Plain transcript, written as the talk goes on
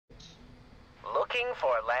Looking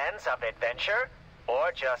for lands of adventure?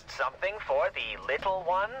 Or just something for the little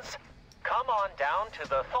ones? Come on down to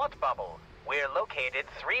the Thought Bubble. We're located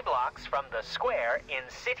 3 blocks from the square in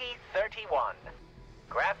City 31.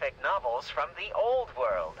 Graphic novels from the old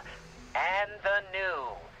world and the new.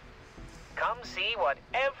 Come see what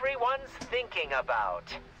everyone's thinking about.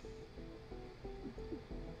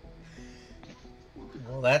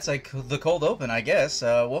 Well, that's like the cold open, I guess.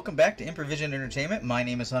 Welcome back to Improvision Entertainment. My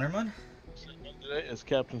name is Hunterman. Today is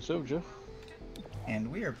Captain Soja.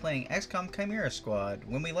 And we are playing XCOM Chimera Squad.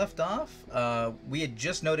 When we left off, we had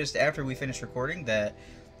just noticed after we finished recording that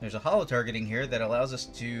there's a holo-targeting here that allows us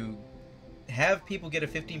to have people get a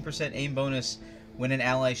 15% aim bonus when an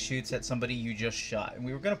ally shoots at somebody you just shot. And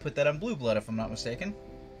we were going to put that on Blue Blood, if I'm not mistaken.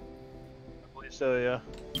 I believe so, yeah.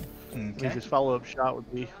 Okay. His follow-up shot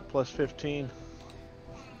would be plus 15.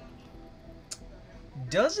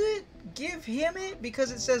 Does it give him it?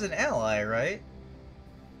 Because it says an ally, right?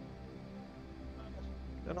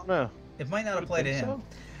 I don't know. It might not apply to him. So?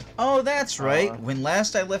 Oh, that's right. When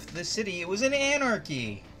last I left the city, it was in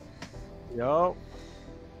Anarchy. Yup.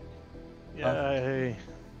 Yay.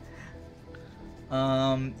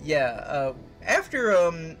 After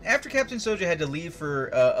Captain Soja had to leave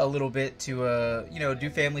for a little bit to do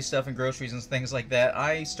family stuff and groceries and things like that,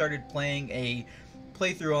 I started playing a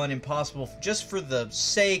playthrough on Impossible just for the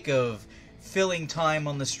sake of filling time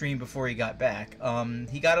on the stream before he got back.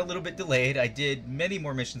 He got a little bit delayed. I did many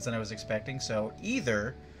more missions than I was expecting, so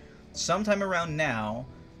either sometime around now,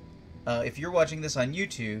 if you're watching this on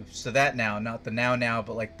YouTube, so that now, not the now,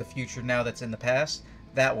 but like the future now that's in the past,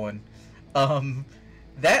 that one,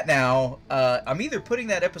 that now, I'm either putting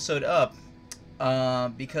that episode up,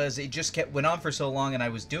 because it just went on for so long and I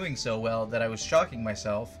was doing so well that I was shocking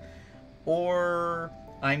myself, or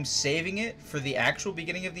I'm saving it for the actual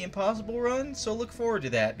beginning of the Impossible run, so look forward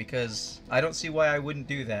to that, because I don't see why I wouldn't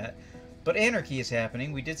do that. But Anarchy is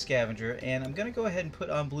happening, we did Scavenger, and I'm going to go ahead and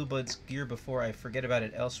put on Blue Blood's gear before I forget about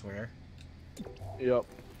it elsewhere. Yep.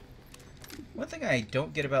 One thing I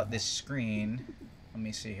don't get about this screen, let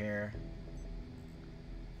me see here.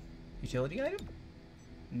 Utility item?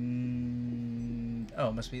 Oh,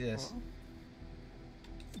 it must be this.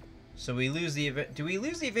 So we lose the do we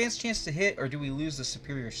lose the advanced chance to hit, or do we lose the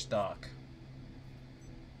superior stock?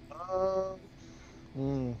 I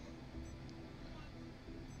don't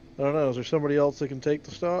know. Is there somebody else that can take the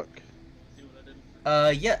stock?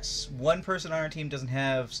 Yes. One person on our team doesn't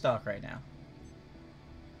have stock right now.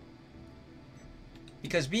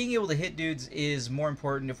 Because being able to hit dudes is more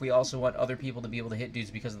important if we also want other people to be able to hit dudes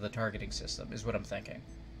because of the targeting system, is what I'm thinking.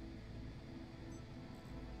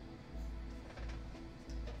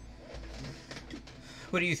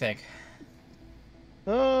 What do you think?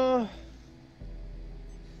 I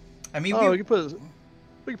mean, we can put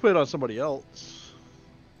it on somebody else.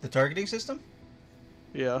 The targeting system?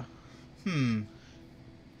 Yeah.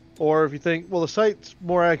 Or if you think, well, the sight's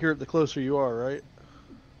more accurate the closer you are, right?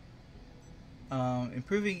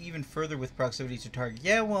 Improving even further with proximity to target.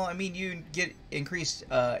 Yeah, well, I mean, you get increased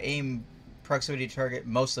aim proximity to target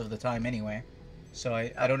most of the time anyway. So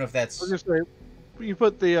I don't know if that's... I was just saying, you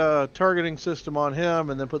put the targeting system on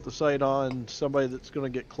him and then put the sight on somebody that's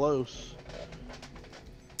going to get close.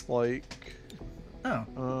 Like...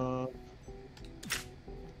 Oh.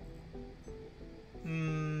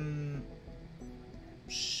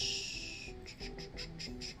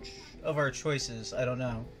 Of our choices, I don't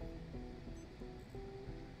know.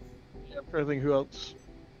 Yeah, I'm trying to think who else.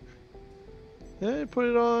 Yeah, put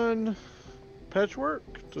it on Patchwork.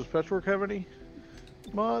 Does Patchwork have any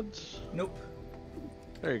mods? Nope.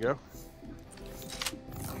 There you go.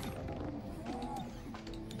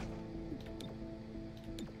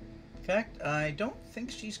 In fact, I don't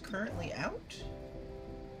think she's currently out.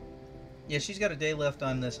 Yeah, she's got a day left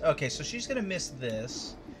on this. Okay, so she's going to miss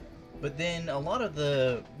this. But then a lot of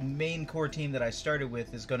the main core team that I started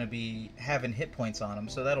with is going to be having hit points on them,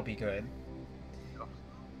 so that'll be good.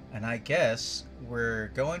 And I guess we're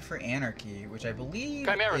going for Anarchy, which I believe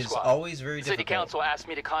Chimera is Squad. always very difficult. City Council asked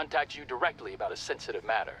me to contact you directly about a sensitive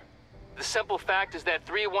matter. The simple fact is that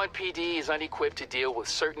 301 PD is unequipped to deal with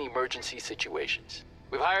certain emergency situations.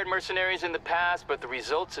 We've hired mercenaries in the past, but the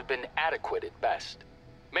results have been adequate at best.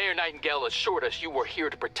 Mayor Nightingale assured us you were here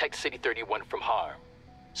to protect City 31 from harm.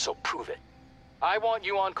 So prove it. I want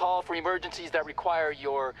you on call for emergencies that require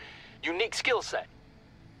your unique skill set.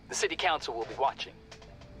 The City Council will be watching.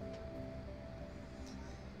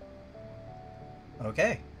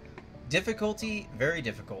 Okay. Difficulty, very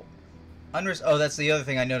difficult. Oh, that's the other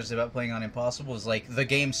thing I noticed about playing on Impossible is, like, the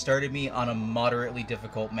game started me on a moderately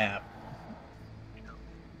difficult map.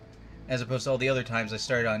 As opposed to all the other times I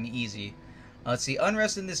started on easy. Let's see.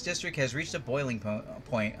 Unrest in this district has reached a boiling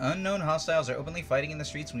point. Unknown hostiles are openly fighting in the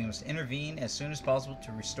streets. We must intervene as soon as possible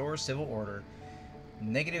to restore civil order.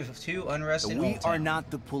 -2 unrest in We Old Town. are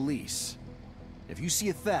not the police. If you see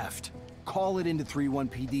a theft, call it into 3-1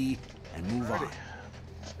 PD and move on.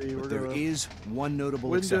 See, But there is one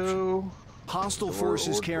notable exception. Hostile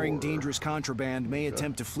forces carrying dangerous contraband may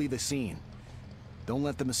attempt to flee the scene. Don't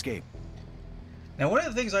let them escape. Now, one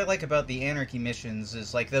of the things I like about the Anarchy missions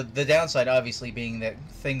is, like, the downside, obviously, being that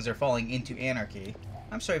things are falling into Anarchy.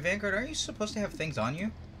 I'm sorry, Vanguard, aren't you supposed to have things on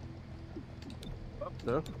you?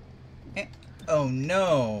 No. Oh,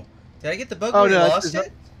 no. Did I get the bug Oh, where no, you lost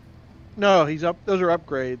it? No, he's up. Those are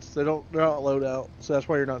upgrades. They're not loadout, so that's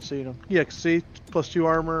why you're not seeing them. Yeah, see, +2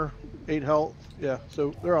 armor, 8 health. Yeah,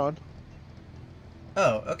 so they're on.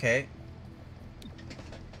 Oh, okay.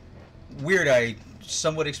 Weird, I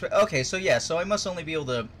somewhat expect... Okay, so yeah, so I must only be able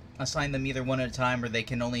to assign them either one at a time, or they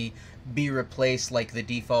can only be replaced like the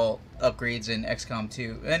default upgrades in XCOM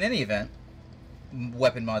 2. In any event,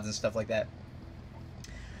 weapon mods and stuff like that.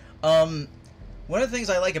 One of the things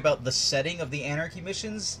I like about the setting of the Anarchy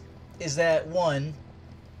missions is that, one,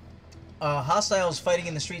 hostiles fighting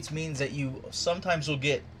in the streets means that you sometimes will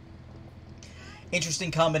get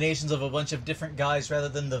interesting combinations of a bunch of different guys rather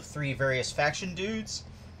than the 3 various faction dudes.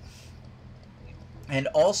 And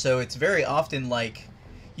also, it's very often like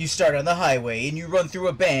you start on the highway and you run through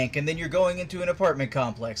a bank and then you're going into an apartment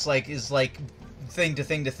complex. Like, is like thing to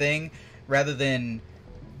thing to thing, rather than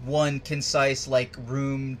one concise, like,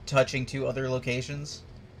 room touching 2 other locations.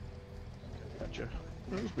 Gotcha.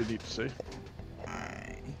 That would be neat to see.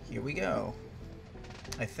 Alright, here we go.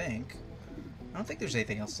 I think. I don't think there's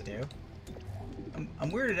anything else to do.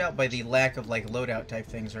 I'm weirded out by the lack of, like, loadout type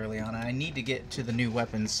things early on. I need to get to the new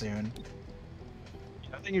weapons soon.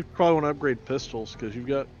 I think you probably want to upgrade pistols, because you've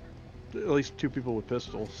got at least 2 people with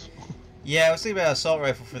pistols. Yeah, I was thinking about assault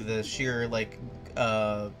rifle for the sheer, like,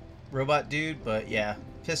 robot dude, but yeah,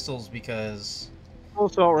 pistols because...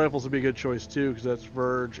 Assault rifles would be a good choice, too, because that's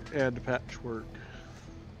Verge and Patchwork.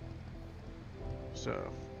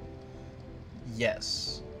 So...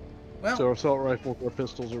 Yes. Well... So assault rifles or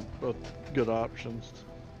pistols are both good options.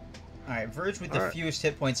 Alright, Verge with the fewest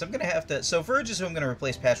hit points. I'm going to have to... So Verge is who I'm going to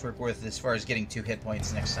replace Patchwork with as far as getting 2 hit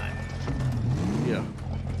points next time. Yeah.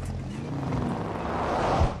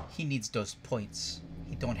 He needs those points.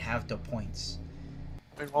 He don't have the points.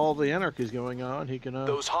 And all the anarchy's going on, he can...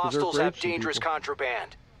 Those hostiles have dangerous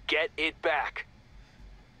contraband. Get it back.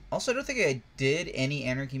 Also, I don't think I did any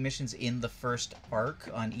Anarchy missions in the first arc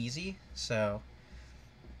on easy, so...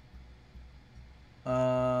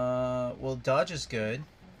 well, dodge is good.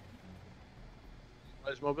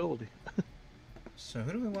 His mobility. So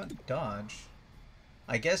who do we want dodge?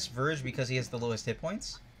 I guess Verge because he has the lowest hit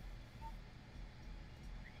points?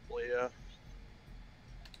 Well, yeah.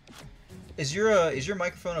 Is your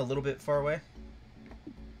microphone a little bit far away?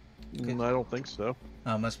 I don't think so.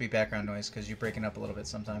 Must be background noise because you're breaking up a little bit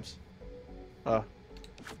sometimes. Could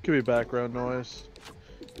be background noise.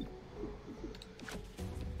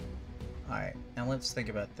 Alright, now let's think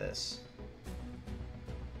about this.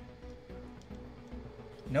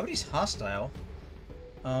 Nobody's hostile.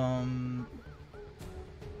 Yeah,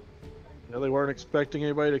 they weren't expecting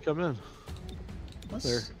anybody to come in.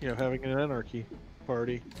 They're, having an anarchy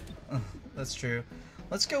party. That's true.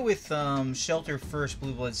 Let's go with Shelter first,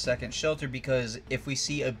 Blue Blood second. Shelter because if we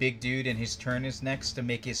see a big dude and his turn is next, to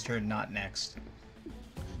make his turn not next.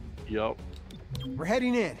 Yup. We're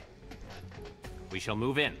heading in. We shall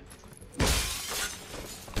move in.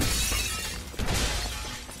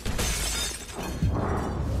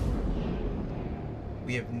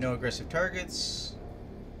 We have no aggressive targets.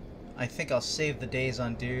 I think I'll save the days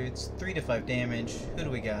on dudes. 3 to 5 damage. Who do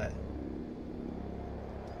we got?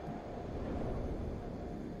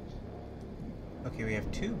 Okay, we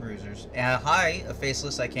have 2 bruisers. Hi, a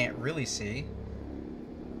faceless I can't really see.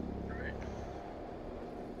 Right.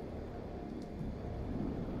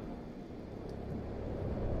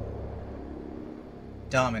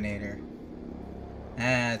 Dominator.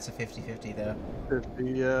 It's a 50-50 though.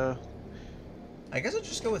 50, yeah. I guess I'll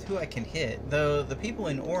just go with who I can hit. Though the people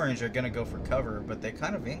in orange are gonna go for cover, but they're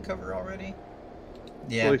kind of in cover already.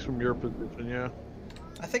 Yeah. At least from your position, yeah.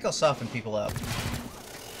 I think I'll soften people up.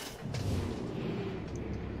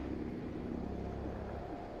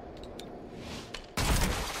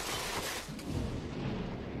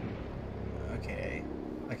 Okay.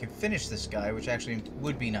 I can finish this guy, which actually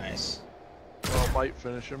would be nice. Well, might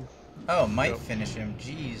finish him. Oh, might finish him.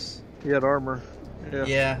 Jeez. He had armor. Yeah.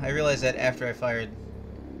 Yeah, I realized that after I fired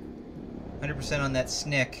 100% on that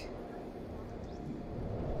Snick.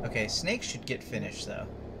 Okay, Snake should get finished, though.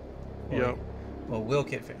 Yep. Well, will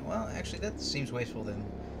kit. Well, actually, that seems wasteful then.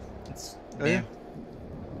 It's Yeah. damn.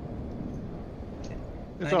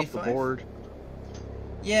 It's off the board.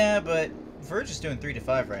 Yeah, but Verge is doing 3 to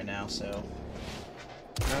 5 right now, so.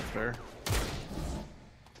 That's fair.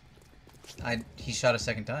 He shot a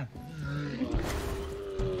second time.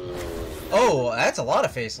 Oh, that's a lot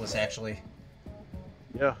of faceless, actually.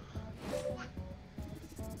 Yeah.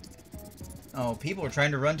 Oh, people are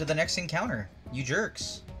trying to run to the next encounter. You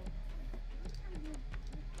jerks.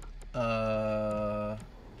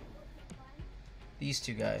 These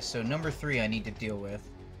two guys. So number 3 I need to deal with.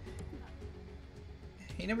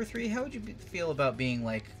 Hey, number 3, how would you feel about being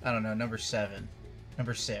like, I don't know, number 7?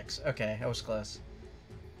 Number 6. Okay, that was close.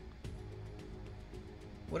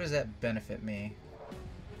 What does that benefit me?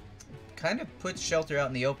 Kind of puts shelter out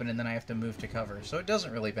in the open and then I have to move to cover, so it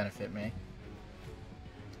doesn't really benefit me.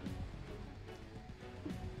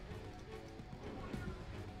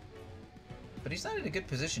 But he's not in a good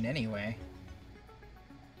position anyway.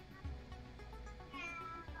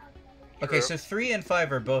 Okay, so 3 and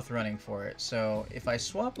 5 are both running for it, so if I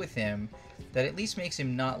swap with him, that at least makes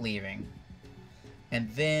him not leaving. And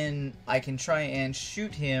then I can try and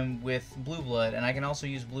shoot him with Blue Blood, and I can also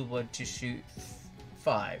use Blue Blood to shoot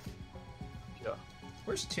 5. Yeah.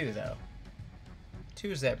 Where's 2, though?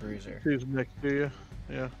 2 is that bruiser. 2's next to you.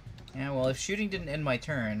 Yeah. Yeah, well, if shooting didn't end my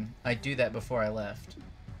turn, I'd do that before I left.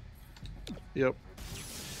 Yep.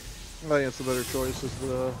 I think it's the better choice is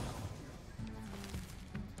the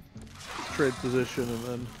trade position and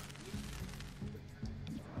then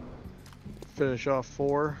finish off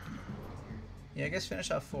 4. Yeah, I guess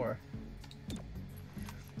finish off 4.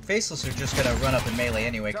 Faceless are just gonna run up in melee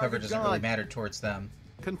anyway. Cover doesn't really matter towards them.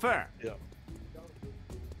 Confirm. Yeah.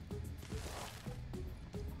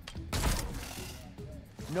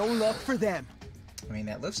 No luck for them. I mean,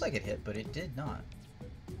 that looks like it hit, but it did not.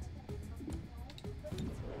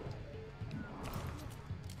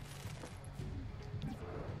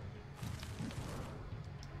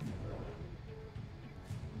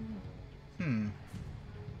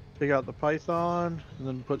 Take out the Python, and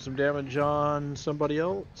then put some damage on somebody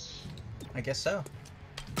else. I guess so.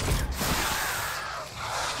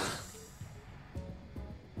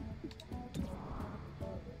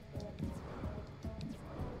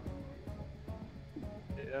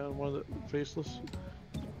 Yeah, one of the faceless.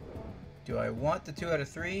 Do I want the 2 out of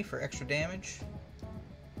 3 for extra damage?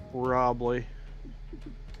 Probably.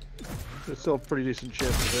 There's still a pretty decent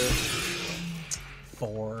chance of it.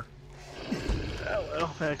 4. Oh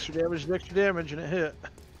well, extra damage is extra damage, and it hit.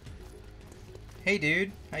 Hey,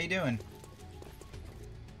 dude. How you doing?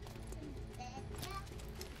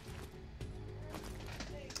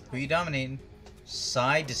 Who you dominating?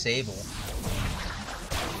 Side disable.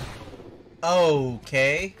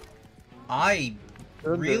 Okay. I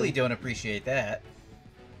really don't appreciate that.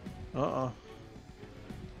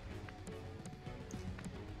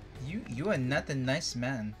 You are not a nice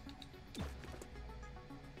man.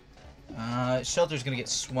 Shelter's gonna get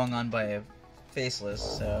swung on by a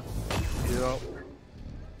faceless, so. Yep.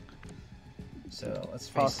 So let's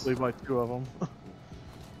face. Possibly by 2 of them.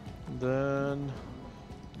 Then,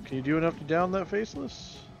 can you do enough to down that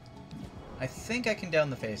faceless? I think I can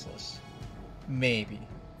down the faceless. Maybe.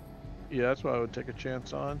 Yeah, that's what I would take a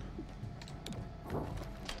chance on.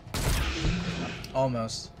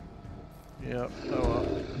 Almost. Yep. Oh well.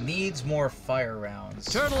 Needs more fire rounds.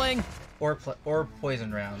 Turtling. Or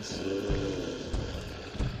poison rounds.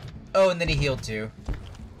 Oh, and then he healed too.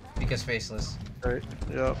 Because faceless. Right.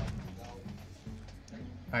 Yep.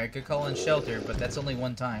 Alright, good call on shelter, but that's only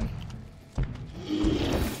 1 time.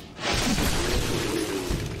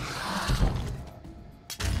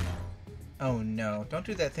 Oh no, don't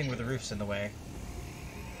do that thing where the roof's in the way.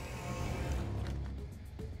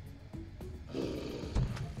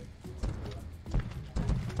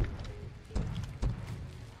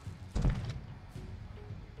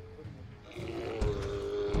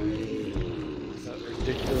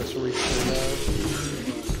 Ridiculous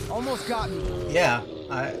reach. Almost got me. Yeah,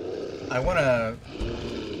 I wanna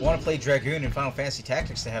play Dragoon in Final Fantasy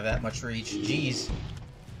Tactics to have that much reach. Jeez.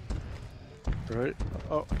 Right.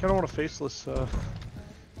 Oh, I kind of want a faceless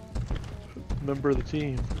member of the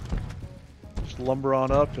team. Just lumber on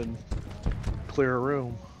up and clear a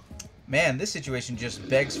room. Man, this situation just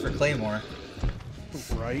begs for Claymore.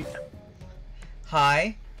 Right.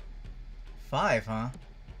 Hi. 5, huh?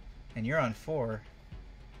 And you're on 4.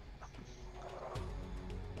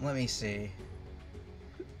 Let me see.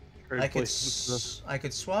 I could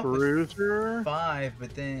swap bruiser with 5,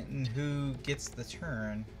 but then who gets the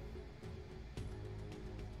turn?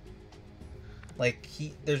 Like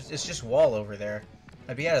it's just wall over there.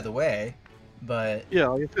 I'd be out of the way, but... Yeah,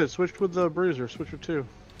 like I said, switch with the bruiser. Switch with 2.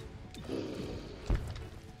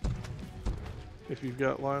 If you've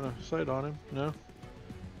got line of sight on him, no?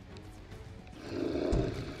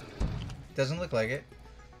 Doesn't look like it.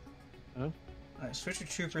 No? Alright, switch with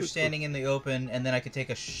trooper standing in the open, and then I could take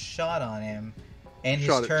a shot on him, and his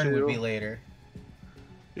Shot at turn would 2. be later.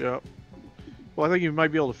 Yep. Well, I think you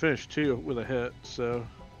might be able to finish 2 with a hit, so...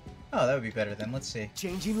 Oh, that would be better then. Let's see.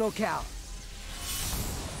 Changing locale.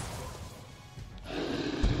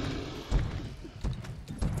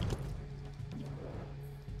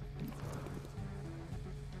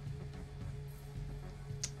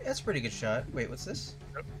 That's a pretty good shot. Wait, what's this?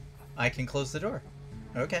 Yep. I can close the door.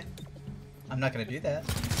 Okay. I'm not gonna do that.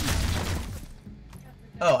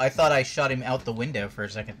 Oh, I thought I shot him out the window for a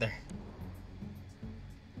second there.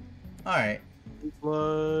 Alright.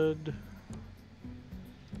 Blood...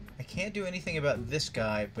 I can't do anything about this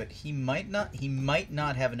guy, but he might not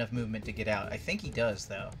have enough movement to get out. I think he does,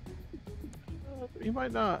 though. He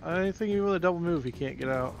might not. I think even with a double move, he can't get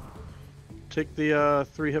out. Take the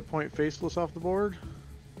 3 hit point faceless off the board.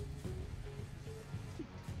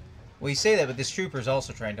 Well, you say that, but this trooper's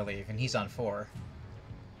also trying to leave, and he's on 4.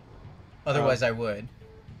 Otherwise, I would.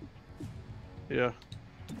 Yeah.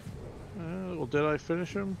 Well, did I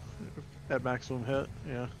finish him? At maximum hit,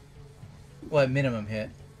 yeah. Well, at minimum hit.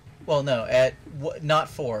 Well, no, at not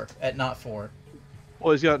 4. At not 4.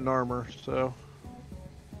 Well, he's got an armor, so...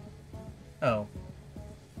 Oh.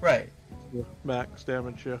 Right. Yeah, max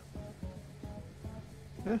damage, yeah.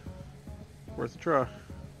 Yeah. Worth a try.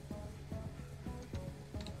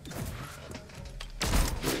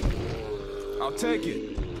 I'll take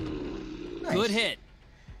it. Nice. Good hit.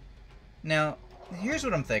 Now, here's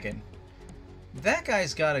what I'm thinking. That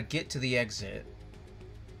guy's got to get to the exit.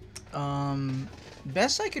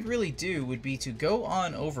 Best I could really do would be to go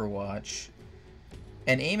on Overwatch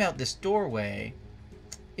and aim out this doorway.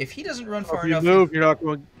 If he doesn't run far enough... If you move, you're not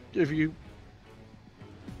going... If you...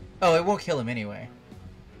 Oh, it won't kill him anyway.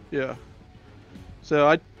 Yeah. So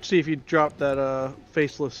I'd see if you drop that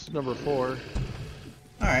faceless number 4.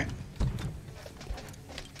 Alright.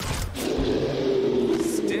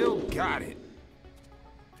 Still got it.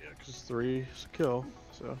 Yeah, because 3 is a kill.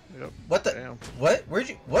 So, yep. What the... Damn. What? Where'd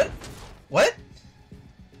you... What? What?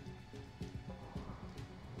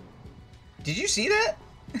 Did you see that?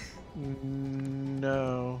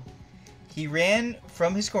 No. He ran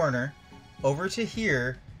from his corner over to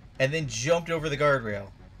here and then jumped over the guardrail.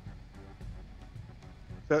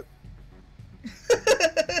 That...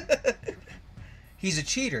 He's a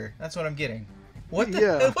cheater. That's what I'm getting. What the,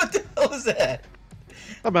 Yeah. what the hell is that?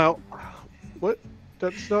 I'm out. What?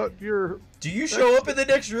 That's not your... Do you show up in the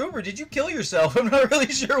next room or did you kill yourself? I'm not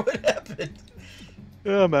really sure what happened.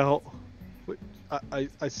 Yeah, I'm out. Wait,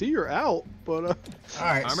 I see you're out, but...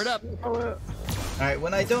 Alright. Armored up. Alright,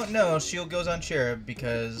 when I don't know, shield goes on Cherub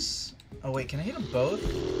because... Oh wait, can I hit them both?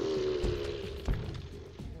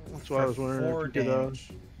 That's why I was wondering 4 if you could, damage.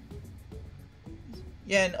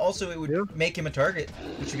 Yeah, and also it would make him a target,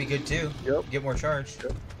 which would be good too. Yep. Get more charge.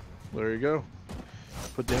 Yep. There you go.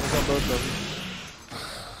 Put damage on both of them.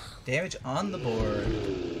 Damage on the board.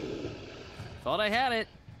 Thought I had it.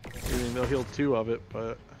 I mean, they'll heal 2 of it,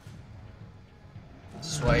 but...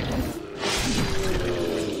 Swipe.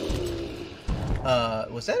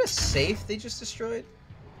 Was that a safe they just destroyed?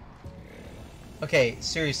 Okay,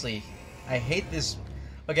 seriously. I hate this.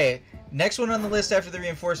 Okay, next one on the list after the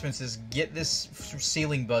reinforcements is get this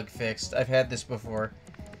ceiling bug fixed. I've had this before.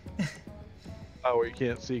 Oh, where you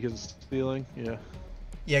can't see because it's stealing? Yeah.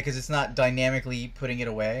 Yeah, because it's not dynamically putting it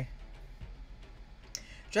away.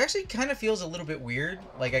 Which actually kind of feels a little bit weird.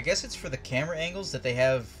 Like, I guess it's for the camera angles that they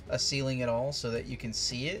have a ceiling at all so that you can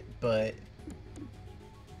see it, but...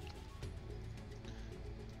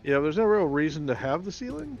 Yeah, there's no real reason to have the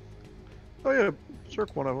ceiling. Oh yeah,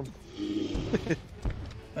 circ one of them.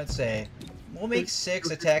 Let's say, we'll make 6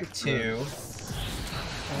 attack 2.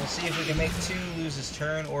 And we'll see if we can make 2 lose his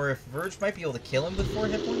turn, or if Verge might be able to kill him with 4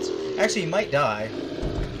 hit points. Actually, he might die.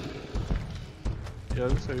 Yeah,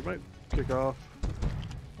 so he might kick off.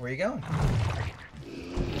 Where are you going? I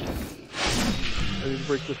didn't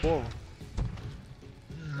break this wall.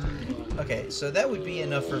 Okay, so that would be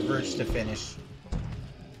enough for Verge to finish.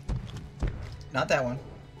 Not that one.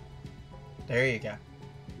 There you go.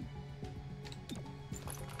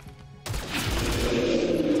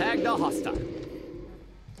 Tag the hostile.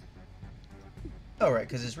 Oh, right,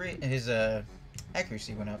 because his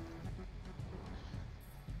accuracy went up.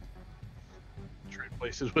 Trade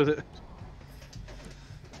places with it.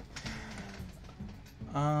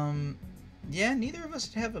 Yeah, neither of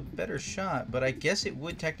us have a better shot, but I guess it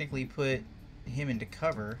would technically put him into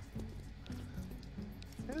cover.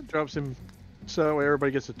 It drops him so that way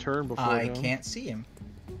everybody gets a turn before I him. can't see him.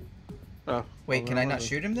 Oh. Wait, well, can I not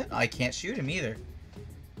shoot him then? I can't shoot him either.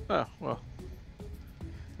 Oh, well.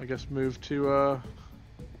 I guess move to a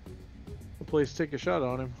place to take a shot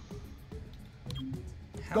on him.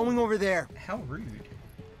 Going over there. How rude.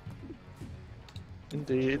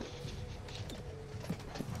 Indeed.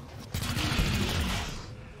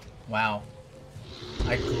 Wow.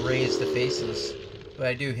 I grazed the faces. But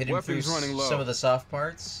I do hit him through some of the soft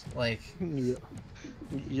parts. Like... Yeah.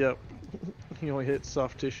 Yep. He only hit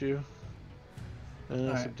soft tissue.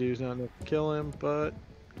 And subdue's not enough to kill him, but...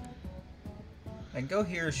 I can go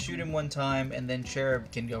here, shoot him one time, and then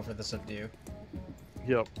Cherub can go for the subdue.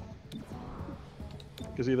 Yep.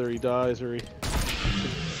 Because either he dies or he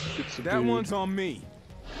gets subdued. That one's on me.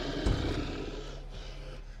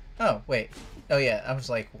 Oh, wait. Oh yeah, I was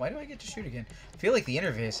like, why do I get to shoot again? I feel like the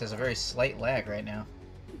interface has a very slight lag right now.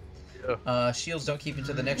 Yeah. Shields don't keep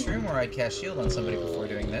into the next room, or I'd cast shield on somebody before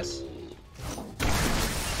doing this.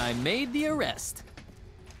 I made the arrest.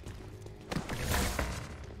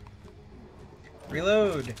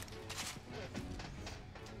 Reload!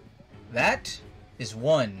 That is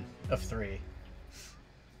 1 of 3.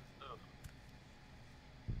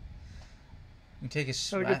 You take a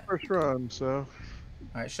Had a good first run, so...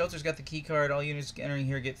 Alright, Shelter's got the key card. All units entering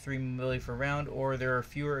here get 3 mobility per round, or there are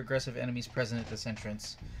fewer aggressive enemies present at this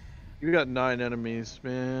entrance. You got 9 enemies,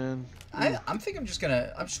 man. I'm thinking I'm just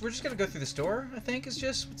gonna... we're just gonna go through this door, I think. It's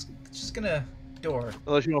just gonna... door.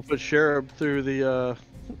 Unless you want to put Cherub through the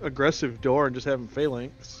aggressive door and just have him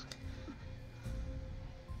phalanx.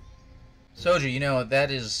 Soja, you know, that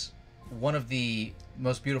is one of the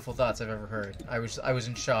most beautiful thoughts I've ever heard. I was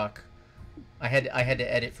in shock. I had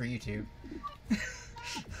to edit for YouTube.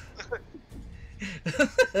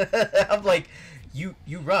 I'm like, you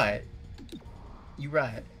right. You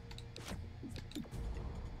right.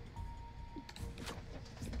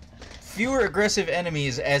 Fewer aggressive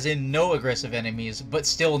enemies, as in no aggressive enemies, but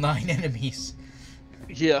still 9 enemies.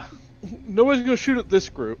 Yeah. Nobody's gonna shoot at this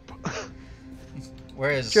group.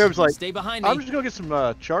 Whereas Cherub's like, Stay behind me. I'm just gonna get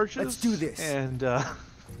some charges. Let's do this. And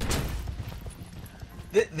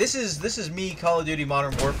this is me Call of Duty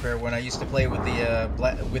Modern Warfare when I used to play with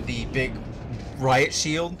the big riot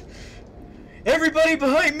shield. Everybody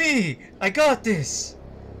behind me! I got this.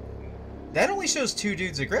 That only shows 2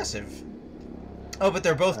 dudes aggressive. Oh, but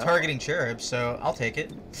they're both targeting Cherub, so I'll take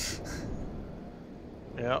it.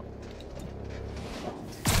 yeah.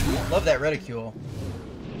 Love that reticule.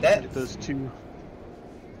 That Get those 2.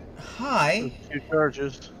 Hi. Those 2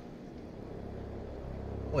 charges.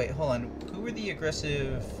 Wait, hold on. Who were the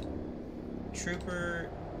aggressive trooper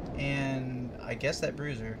and I guess that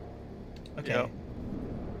bruiser? Okay. Yep.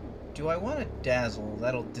 Do I want to dazzle?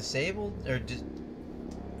 That'll disable or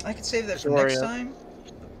I could save that for next time.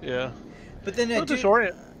 Yeah. But then I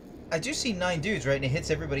do see 9 dudes, right? And it hits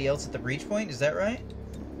everybody else at the breach point. Is that right?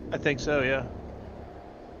 I think so. Yeah.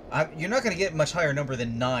 You're not going to get much higher number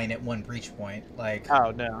than 9 at one breach point. Like. Oh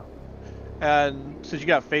no. And since you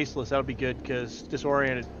got faceless, that would be good because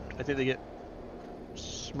disoriented. I think they get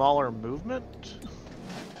smaller movement.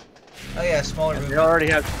 Oh yeah, smaller movement.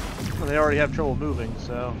 They already have trouble moving,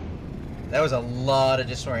 so. That was a lot of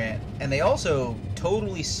disorient, and they also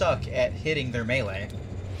totally suck at hitting their melee.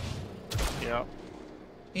 Yeah.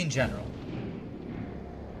 In general.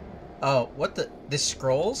 Oh, what the? This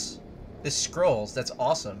scrolls? This scrolls. That's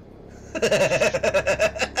awesome. Crazy.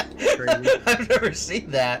 I've never seen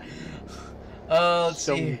that. Let's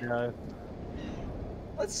So see. many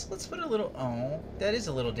Let's put a little. Oh, that is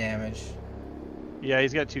a little damage. Yeah,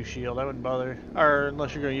 he's got 2 shield. I wouldn't bother. Or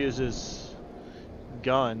unless you're gonna use his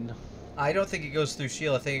gun. I don't think it goes through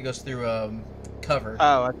shield. I think it goes through cover.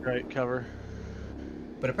 Oh, that's right, cover.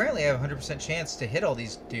 But apparently, I have a 100% chance to hit all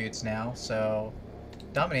these dudes now. So,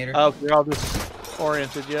 Dominator. Oh, they're all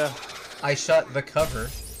disoriented. Yeah. I shot the cover.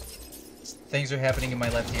 Things are happening in my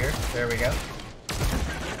left ear. There we go.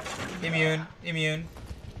 Immune. Immune.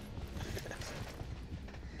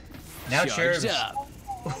 Now Charged Cherub's... up.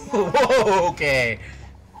 Whoa, okay.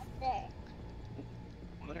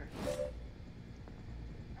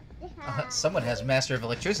 Someone has Master of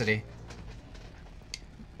Electricity.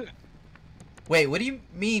 Wait, what do you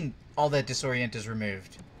mean all that disorient is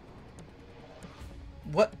removed?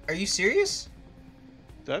 What? Are you serious?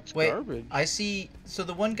 That's Wait, garbage. I see... So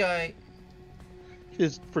the one guy...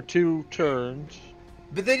 Is for 2 turns.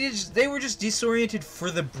 But they were just disoriented for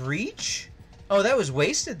the breach? Oh, that was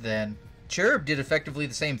wasted then. Cherub did effectively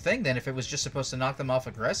the same thing then if it was just supposed to knock them off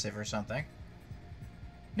aggressive or something.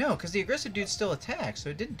 No, because the aggressive dude still attacked, so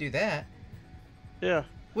it didn't do that. Yeah.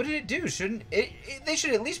 What did it do? Shouldn't it? They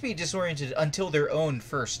should at least be disoriented until their own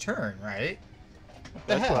first turn, right?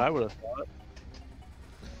 That's what I would have thought.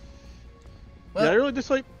 Well, yeah, I really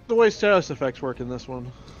dislike the way status effects work in this one.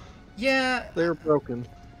 Yeah. They're broken.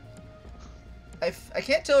 I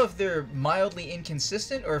can't tell if they're mildly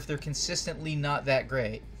inconsistent or if they're consistently not that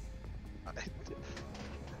great. I think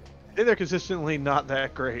they're consistently not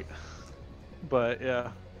that great. But, yeah.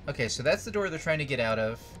 Okay, so that's the door they're trying to get out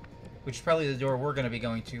of, which is probably the door we're going to be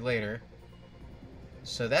going to later.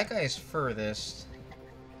 So that guy is furthest.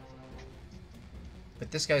 But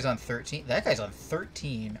this guy's on 13. That guy's on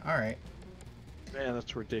 13. Alright. Man,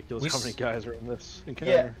 that's ridiculous how many guys are in this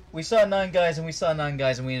encounter. Yeah, we saw 9 guys and we saw 9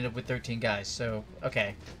 guys and we ended up with 13 guys, so,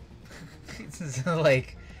 okay. It's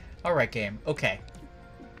like, alright game, okay.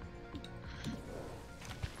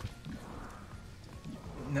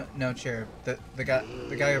 No, Cherub. The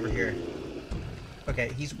guy over here.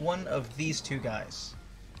 Okay, he's one of these 2 guys.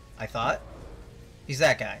 I thought. He's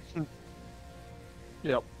that guy.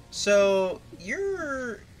 Yep. So,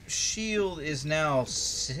 your shield is now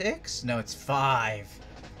 6? No, it's 5.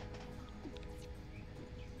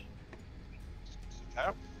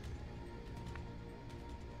 Yep.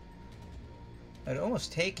 I'd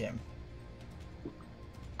almost take him.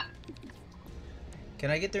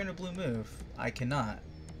 Can I get there in a blue move? I cannot.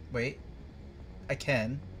 Wait. I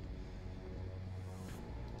can.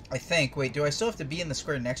 I think. Wait, do I still have to be in the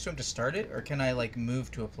square next to him to start it? Or can I, like,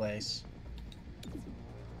 move to a place?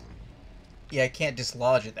 Yeah, I can't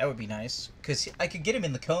dislodge it. That would be nice. Because I could get him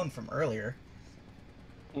in the cone from earlier.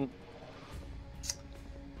 There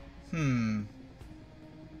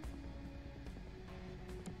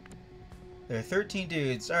are 13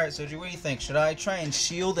 dudes. Alright, Soja, what do you think? Should I try and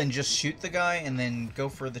shield and just shoot the guy and then go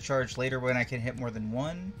for the charge later when I can hit more than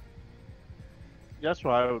one? That's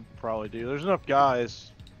what I would probably do. There's enough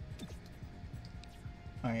guys.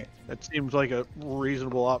 Alright. That seems like a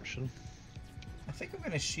reasonable option. I think I'm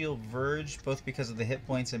going to shield Verge, both because of the hit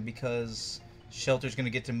points and because Shelter's going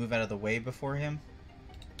to get to move out of the way before him.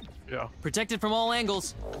 Yeah. Protected from all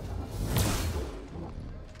angles.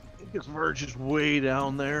 Because Verge is way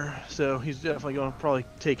down there, so he's definitely going to probably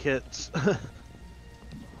take hits.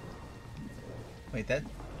 Wait, that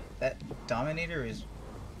Dominator is...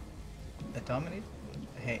 That Dominator?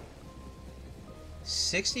 Hey.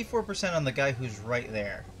 64% on the guy who's right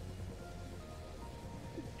there.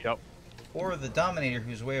 Yep. Or the Dominator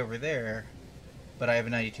who's way over there, but I have a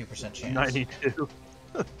 92% chance. 92.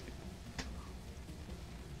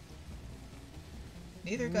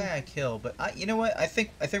 Neither guy I kill, but you know what? I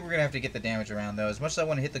think we're gonna have to get the damage around though. As much as I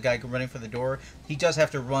want to hit the guy running for the door, he does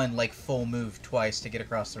have to run like full move twice to get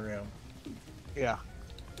across the room. Yeah.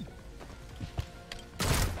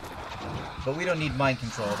 But we don't need mind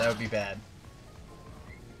control. That would be bad.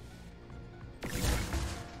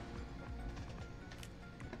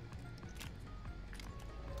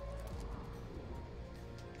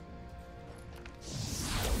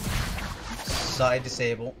 Side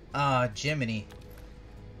disable. Ah, Jiminy.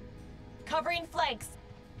 Covering flanks.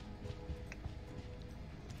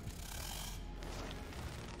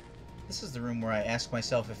 This is the room where I ask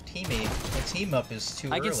myself if a team up is too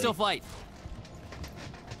early. I can still fight.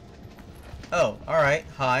 Oh, alright.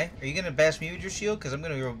 Hi. Are you gonna bash me with your shield? Because I'm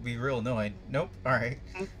gonna be real annoyed. Nope. Alright.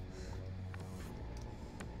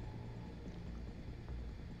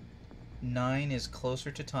 Nine is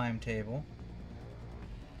closer to timetable.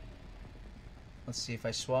 Let's see, if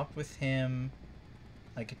I swapped with him,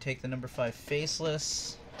 I could take the number 5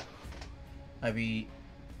 faceless. I'd be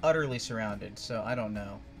utterly surrounded, so I don't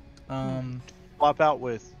know. Swap out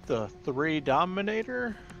with the 3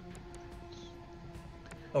 Dominator.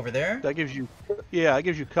 Over there? That gives you, yeah, it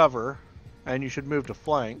gives you cover, and you should move to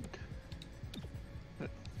flank.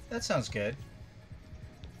 That sounds good.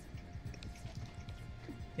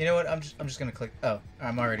 You know what? I'm just gonna click. Oh,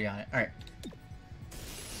 I'm already on it. All right.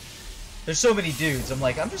 There's so many dudes. I'm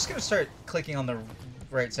like, I'm just gonna start clicking on the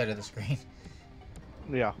right side of the screen.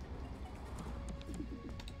 Yeah.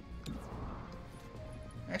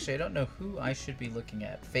 Actually, I don't know who I should be looking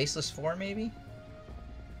at. Faceless 4, maybe?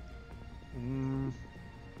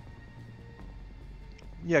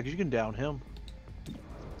 Yeah, because you can down him.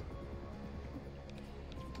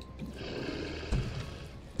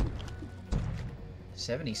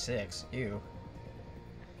 $76. Ew.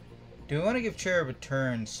 Do we want to give Cherub a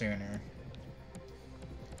turn sooner?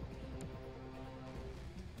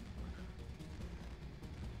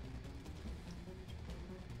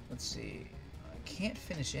 Let's see. I can't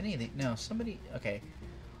finish any of the... No, somebody... Okay.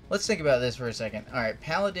 Let's think about this for a second. Alright,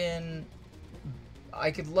 Paladin...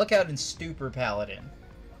 I could look out in Stupor Paladin.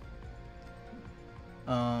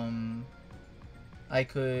 I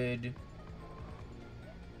could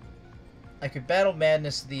Battle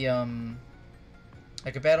Madness the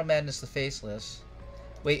I could Battle Madness the Faceless.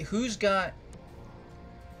 Wait, who is the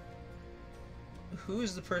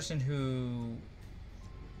person who...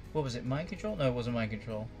 What was it, mind control? No, it wasn't mind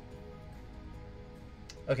control.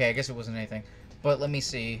 Okay, I guess it wasn't anything. But let me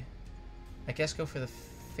see. I guess go for the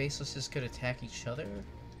Facelesses could attack each other?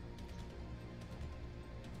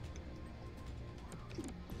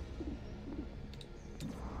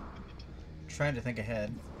 Trying to think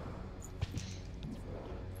ahead.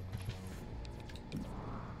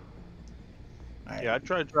 Right. Yeah, I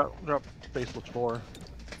tried to drop Faceless 4.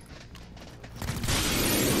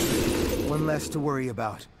 One less to worry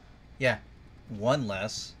about. Yeah, one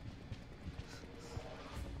less.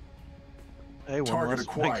 Hey, one Target less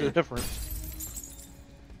acquired. makes a difference.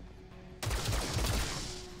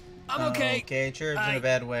 I'm okay. Okay, Cherub's in a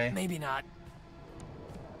bad way. Maybe not.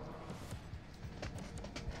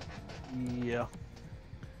 Yeah.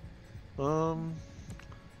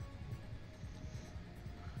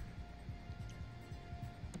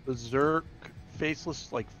 Berserk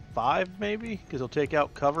Faceless like 5 maybe? Because he'll take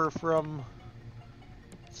out cover from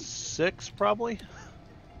 6 probably.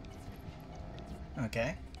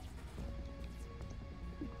 Okay.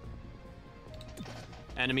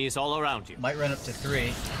 Enemies all around you. Might run up to 3.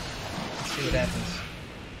 Let's see what happens.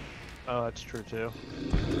 Oh, that's true too.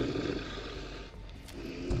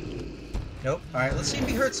 Nope. Alright, let's see if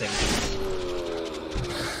he hurts him.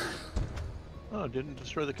 Oh, didn't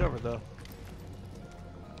destroy the cover though.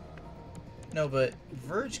 No, but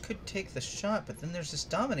Verge could take the shot, but then there's this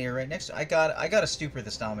Dominator right next to... I gotta stupor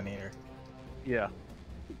this Dominator. Yeah.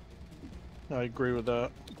 I agree with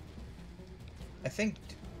that. I think...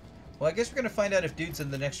 Well, I guess we're gonna find out if dudes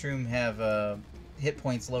in the next room have hit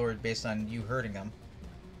points lowered based on you hurting them.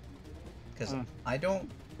 Because I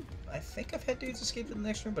don't... I think I've had dudes escape to the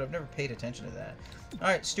next room, but I've never paid attention to that.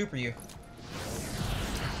 Alright, stupor you.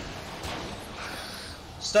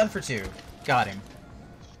 Stun for 2. Got him.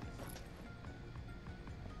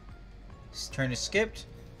 His turn is skipped.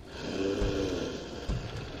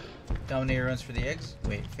 Dominator runs for the eggs.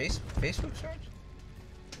 Wait, Facebook's turn?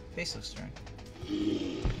 Faceless turn.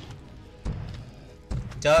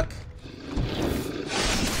 Duck.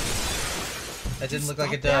 That didn't look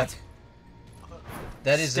like a duck.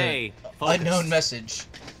 That is an unknown message.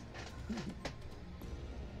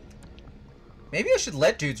 Maybe I should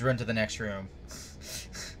let dudes run to the next room.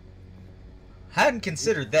 Hadn't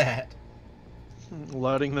considered that.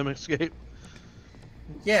 Letting them escape.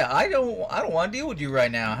 Yeah, I don't want to deal with you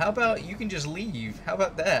right now. How about you can just leave? How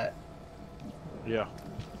about that? Yeah.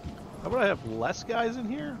 How about I have less guys in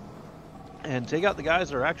here? And take out the guys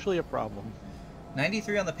that are actually a problem.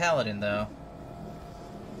 93 on the Paladin, though.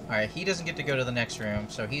 Alright, he doesn't get to go to the next room,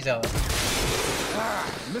 so he's out.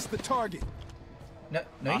 Missed the target. No,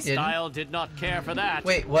 you didn't. Hostile did not care for that.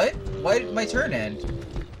 Wait, what? Why did my turn end?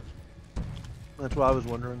 That's what I was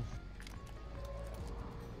wondering.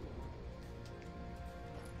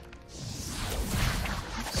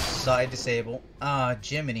 Side disable. Ah,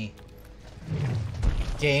 Jiminy.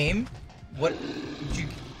 Game? What? Did you...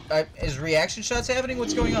 is reaction shots happening?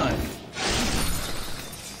 What's going on?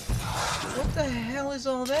 What the hell is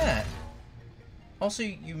all that? Also,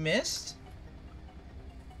 you missed?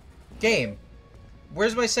 Game.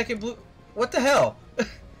 Where's my second blue... What the hell?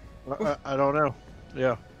 I don't know.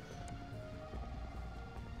 Yeah.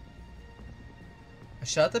 I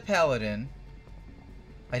shot the Paladin.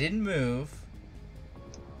 I didn't move.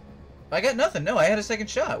 I got nothing. No, I had a second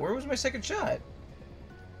shot. Where was my second shot?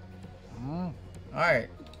 Alright.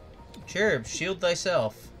 Cherub, shield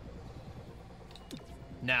thyself.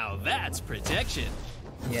 Now that's protection.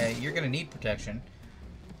 Yeah, you're gonna need protection.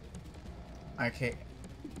 Okay.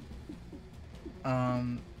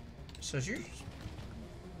 So is yours...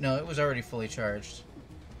 No, it was already fully charged.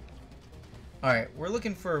 Alright, we're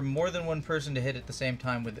looking for more than one person to hit at the same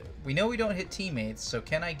time with... We know we don't hit teammates, so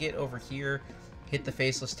can I get over here, hit the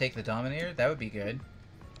Faceless, take the Dominator? That would be good.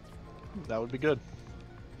 That would be good.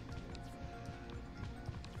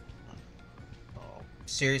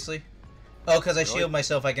 Seriously? Oh, because I shield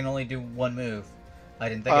myself, I can only do one move. I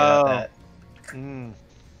didn't think about that.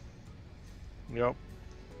 Yep.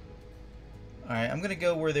 Alright, I'm going to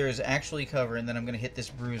go where there is actually cover, and then I'm going to hit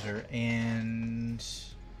this Bruiser, and...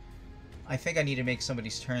 I think I need to make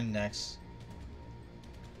somebody's turn next.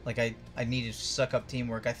 Like, I need to suck up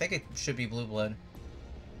teamwork. I think it should be Blue Blood.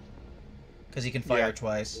 Because he can fire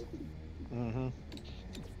twice. I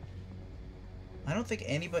don't think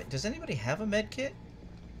anybody... Does anybody have a med kit?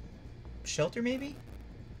 Shelter, maybe?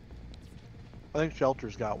 I think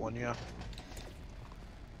Shelter's got one, yeah.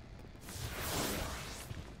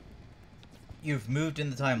 You've moved in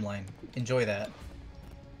the timeline. Enjoy that.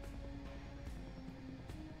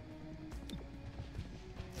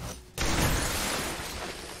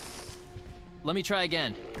 Let me try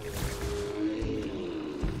again.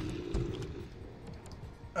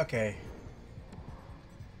 Okay.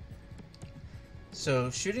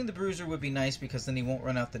 So, shooting the Bruiser would be nice because then he won't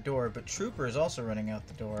run out the door, but Trooper is also running out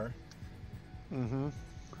the door. Mm-hmm.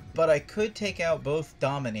 But I could take out both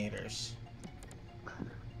Dominators.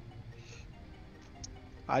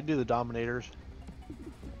 I'd do the Dominators.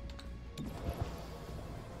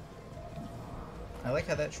 I like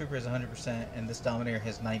how that Trooper is 100% and this Dominator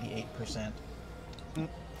has 98%.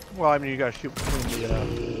 Well, I mean, you gotta shoot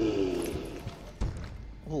between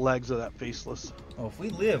the legs of that Faceless. Oh, if we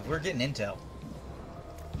live, we're getting intel.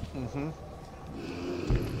 Mm-hmm.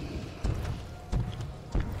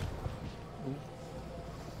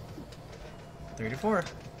 3 to 4.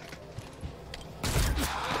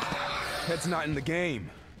 Head's not in the game.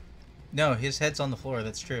 No, his head's on the floor,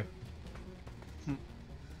 that's true.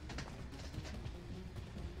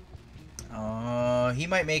 He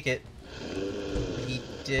might make it. He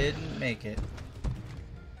didn't make it.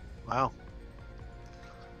 Wow.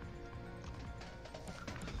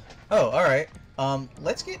 Oh, alright.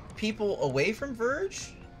 Let's get people away from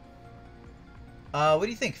Verge. What do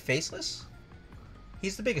you think? Faceless?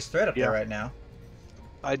 He's the biggest threat up there right now.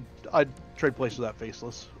 I'd trade places with that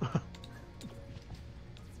Faceless.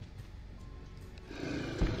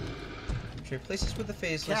 Trade places with the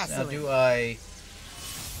Faceless. Now, do I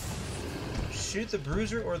shoot the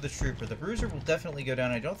Bruiser or the Trooper? The Bruiser will definitely go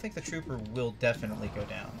down. I don't think the Trooper will definitely go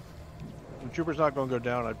down. The Trooper's not going to go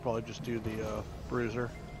down. I'd probably just do the Bruiser.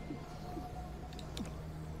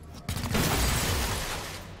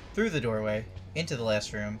 Through the doorway, into the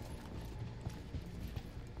last room.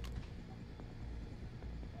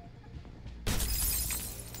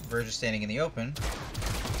 Verge is standing in the open.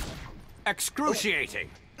 Excruciating.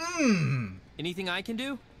 Anything I can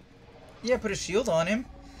do? Yeah, put a shield on him.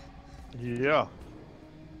 Yeah.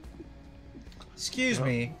 Excuse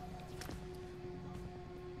me.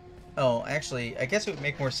 Oh, actually, I guess it would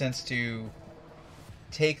make more sense to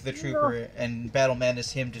take the Trooper and Battle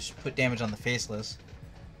Madness him to put damage on the Faceless.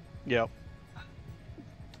 Yep.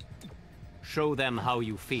 Show them how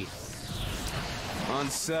you feel.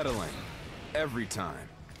 Unsettling. Every time.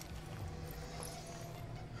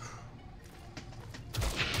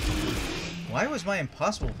 Why was my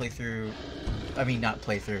impossible playthrough... I mean, not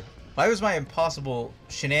playthrough. Why was my impossible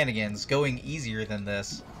shenanigans going easier than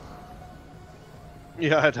this?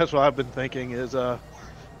 Yeah, that's what I've been thinking, is the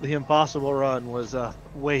impossible run was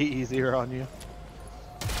way easier on you.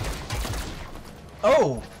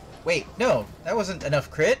 Oh! Wait, no. That wasn't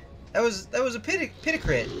enough crit. That was a pit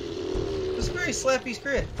crit. It was a very slappy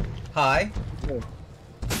crit. Hi.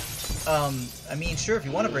 I mean, sure, if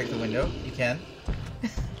you want to break the window, you can.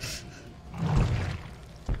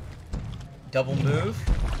 Double move.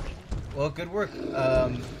 Well, good work.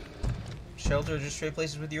 Shelter, just trade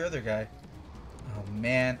places with your other guy. Oh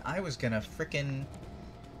man, I was gonna frickin'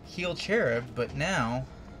 heal Cherub, but now...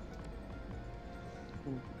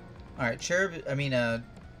 Alright, Cherub,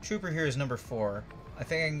 Trooper here is number 4. I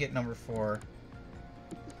think I can get number 4.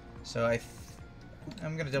 So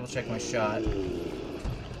I'm gonna double check my shot.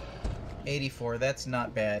 84, that's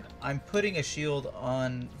not bad. I'm putting a shield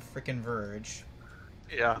on frickin' Verge.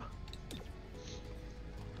 Yeah.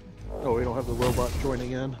 Oh, we don't have the robot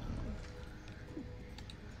joining in.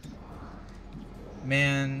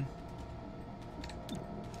 Man.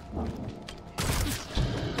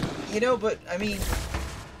 You know, but, I mean...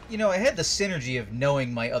 You know, I had the synergy of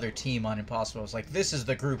knowing my other team on Impossible. I was like, this is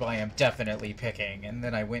the group I am definitely picking. And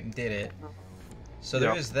then I went and did it. So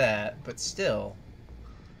there is that, but still.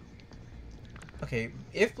 Okay,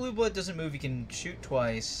 if Blue Blood doesn't move, he can shoot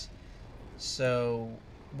twice. So,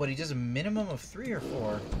 what, he does a minimum of 3 or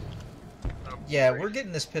 4? Yeah, we're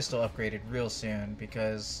getting this pistol upgraded real soon,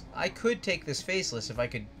 because I could take this Faceless if I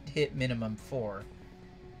could hit minimum 4.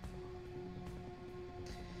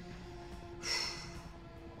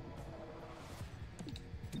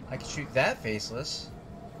 I could shoot that Faceless.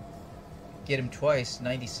 Get him twice,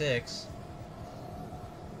 96.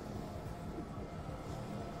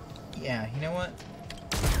 Yeah, you know what?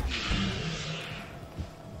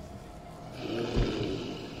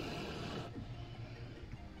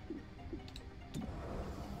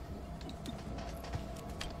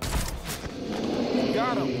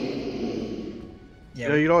 Got him. Yeah, you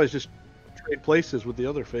know, you'd always just trade places with the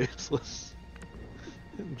other Faceless.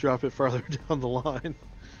 And drop it farther down the line.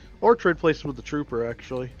 Or trade places with the Trooper,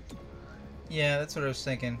 actually. Yeah, that's what I was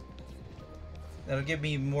thinking. That'll give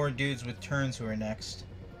me more dudes with turns who are next.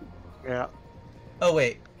 Yeah. Oh,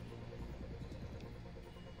 wait.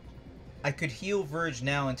 I could heal Verge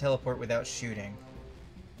now and teleport without shooting.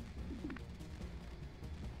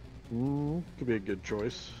 Could be a good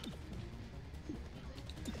choice.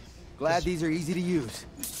 Glad these are easy to use.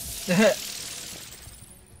 Just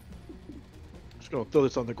gonna throw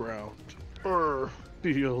this on the ground.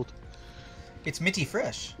 Field. It's minty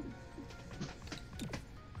fresh.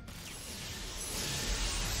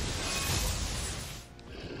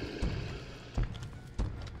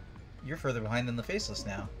 You're further behind than the Faceless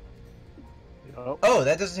now. Yep. Oh,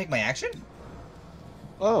 that doesn't take my action?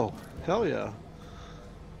 Oh, hell yeah.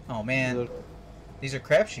 Oh, man. These are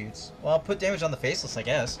crapshoots. Well, I'll put damage on the Faceless, I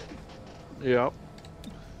guess. Yep.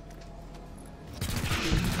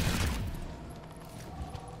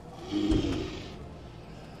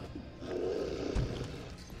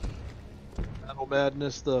 Battle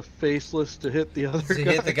Madness, the Faceless to hit the other To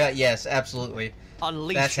guy. hit the guy, yes, absolutely.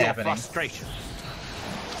 Unleash That's your happening. frustration.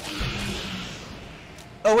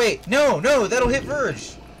 Oh, wait. No, no, that'll hit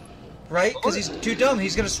Verge. Right? Because he's too dumb.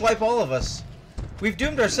 He's going to swipe all of us. We've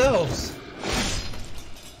doomed ourselves.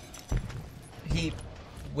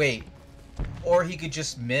 Wait. Or he could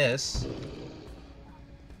just miss.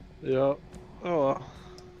 Yep. Oh well.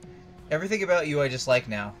 Everything about you I just like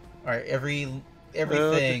now. Alright, everything.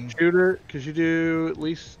 Shooter, because you do at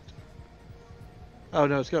least... Oh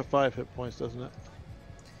no, it's got 5 hit points, doesn't it?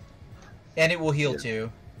 And it will heal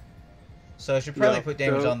too. So I should probably put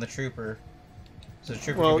damage on the Trooper. So the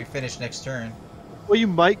Trooper can be finished next turn. Well, you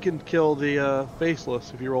might can kill the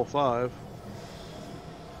Faceless if you roll 5.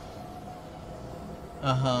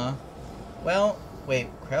 Uh-huh. Well, wait,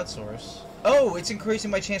 crowdsource. Oh, it's increasing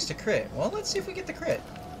my chance to crit. Well, let's see if we get the crit.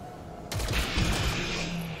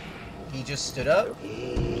 He just stood up.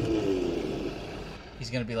 He's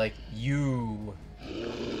gonna be like, you.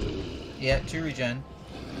 Yeah, 2 regen.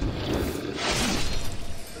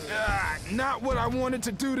 Not what I wanted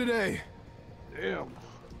to do today. Damn.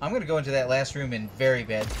 I'm gonna go into that last room in very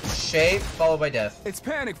bad shape, followed by death. It's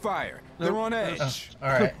panic fire. They're on edge. Oh,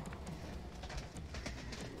 alright.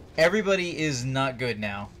 Everybody is not good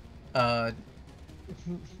now. Guess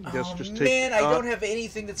Oh just take man, the I shot. don't have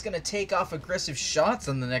anything that's gonna take off aggressive shots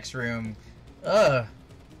in the next room. Ugh.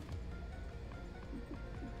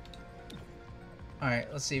 Alright,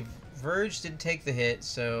 let's see. Verge didn't take the hit,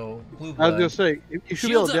 so blue blood. I was gonna say, you should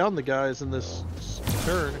be able Shields to up. down the guys in this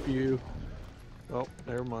turn if you... Oh,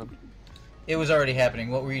 never mind. It was already happening.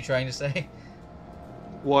 What were you trying to say?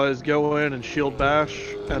 Was go in and shield bash,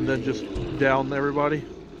 and then just down everybody.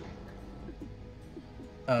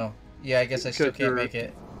 Oh, yeah, I guess I still Because can't you're- make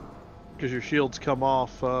it. Because your shields come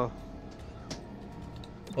off, Well,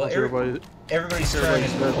 once everybody... everybody's turn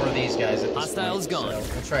is before these guys at this Hostiles point, gone.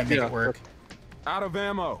 so we'll try and make it work. Out of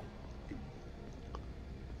ammo.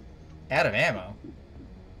 Out of ammo?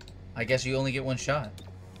 I guess you only get 1 shot.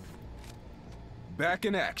 Back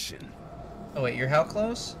in action. Oh wait, you're how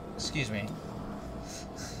close? Excuse me.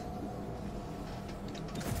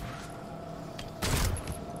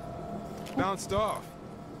 Bounced off.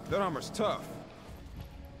 That armor's tough.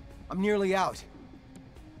 I'm nearly out.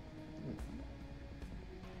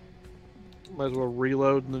 Might as well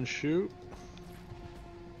reload and then shoot.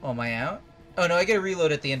 Oh, am I out? Oh no, I get a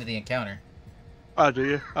reload at the end of the encounter. Oh, do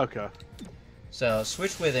you? Okay. So,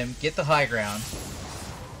 switch with him, get the high ground.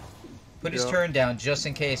 Put his turn down just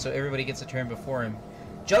in case, so everybody gets a turn before him.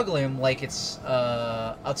 Juggle him like it's,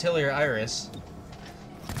 Artillery Iris.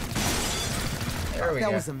 There we go.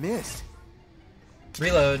 That was a miss.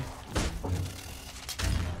 Reload.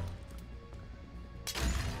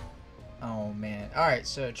 Oh man. Alright,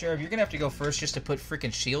 so Cherub, you're gonna have to go first just to put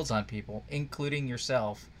freaking shields on people, including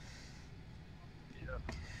yourself.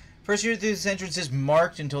 First unit through this entrance is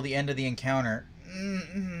marked until the end of the encounter.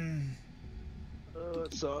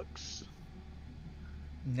 That sucks.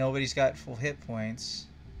 Nobody's got full hit points.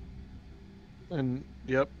 And,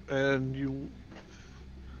 yep, and you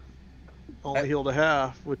only healed a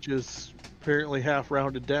half, which is apparently half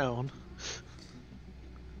rounded down.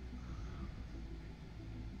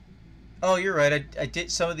 Oh, you're right. I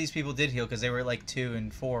did. Some of these people did heal because they were like 2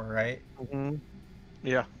 and 4, right? Mm-hmm.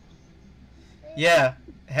 Yeah. Yeah,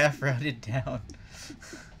 half rounded down.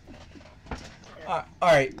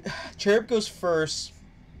 Alright, Cherub goes first.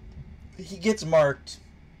 He gets marked.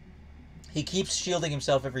 He keeps shielding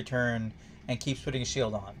himself every turn and keeps putting a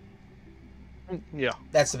shield on. Yeah.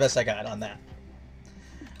 That's the best I got on that.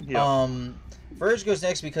 Yeah. Verge goes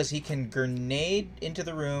next because he can grenade into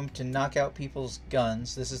the room to knock out people's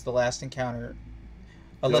guns. This is the last encounter.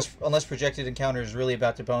 Unless projected encounter is really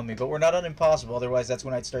about to bone me. But we're not on impossible, otherwise that's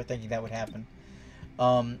when I'd start thinking that would happen.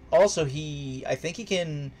 Also, I think he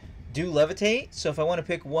can do levitate, so if I want to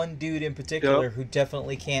pick one dude in particular who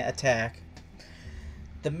definitely can't attack.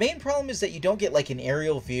 The main problem is that you don't get like an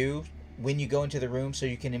aerial view when you go into the room, so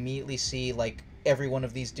you can immediately see like every one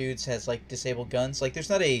of these dudes has like disabled guns. Like there's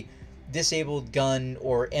not a disabled gun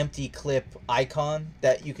or empty clip icon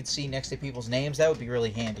that you could see next to people's names. That would be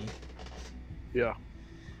really handy. Yeah.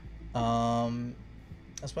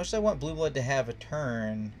 As much as I want Blue Blood to have a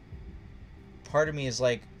turn, part of me is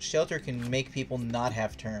like, Shelter can make people not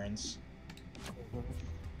have turns.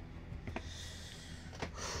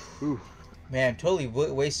 Ooh. Man, totally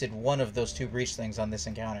wasted one of those 2 breach things on this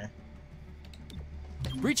encounter.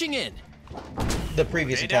 Breaching in. The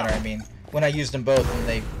previous encounter, I mean. When I used them both and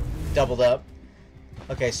they doubled up.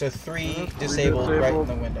 Okay, so 3 disabled right in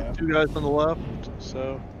the window. 2 guys on the left,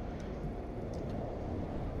 so...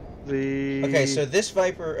 Okay, so this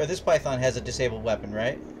Viper, or this Python has a disabled weapon,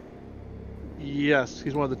 right? Yes,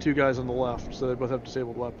 he's one of the 2 guys on the left, so they both have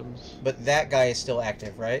disabled weapons. But that guy is still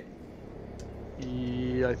active, right?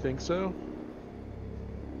 Yeah, I think so.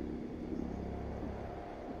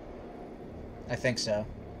 I think so.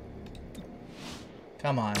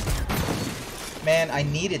 Come on. Man, I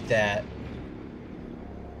needed that.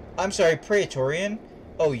 I'm sorry, Praetorian?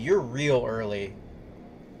 Oh, you're real early.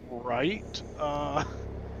 Right?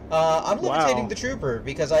 I'm levitating the trooper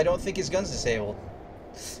because I don't think his gun's disabled.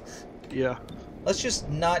 Yeah. Let's just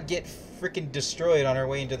not get freaking destroyed on our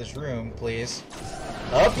way into this room, please.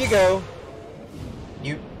 Up you go.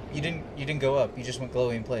 You didn't go up. You just went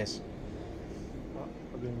glowy in place.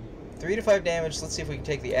 3 to 5 damage. Let's see if we can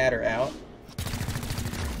take the adder out.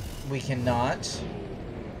 We cannot.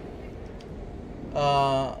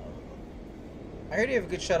 I already have a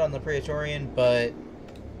good shot on the Praetorian, but...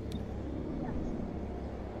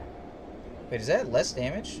 Wait, is that less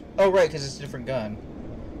damage? Oh, right, because it's a different gun.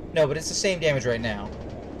 No, but it's the same damage right now.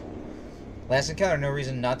 Last encounter, no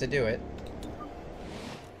reason not to do it.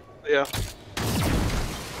 Yeah.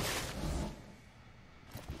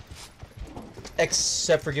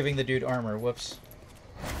 Except for giving the dude armor. Whoops.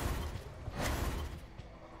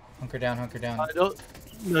 Hunker down, hunker down. I don't...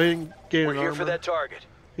 No, he didn't gain We're an here armor. for that target.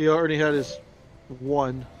 He already had his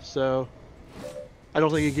 1, so... I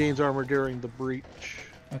don't think he gains armor during the breach.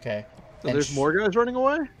 Okay. So there's more guys running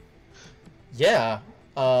away? Yeah.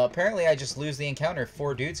 Apparently I just lose the encounter if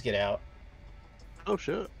 4 dudes get out. Oh,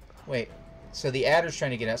 shit. Wait. So the adder's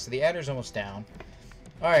trying to get out. So the adder's almost down.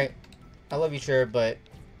 Alright. I love you, Cherub, but...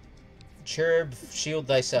 Cherub, shield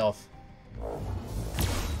thyself.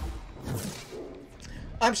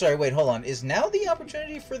 I'm sorry, wait, hold on. Is now the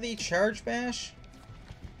opportunity for the charge bash?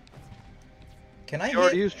 Can I hit... You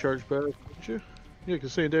already used charge bash, didn't you? Yeah,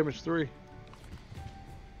 because same damage 3.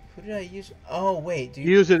 Who did I use? Oh, wait. You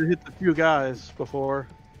used it to hit the 2 guys before.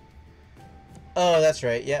 Oh, that's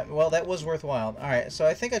right. Yeah, well, that was worthwhile. Alright, so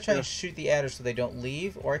I think I try and shoot the adder so they don't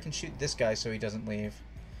leave, or I can shoot this guy so he doesn't leave.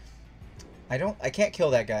 I can't kill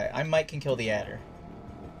that guy. I might can kill the adder.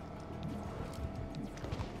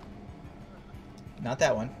 Not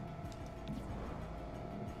that one.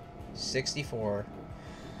 64.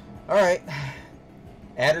 Alright.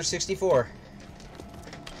 Adder 64.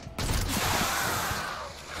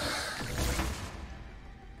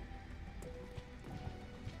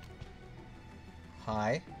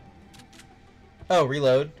 Hi. Oh,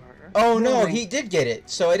 reload. Oh no, he did get it,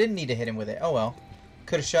 so I didn't need to hit him with it. Oh well.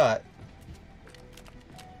 Could have shot.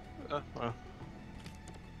 Well.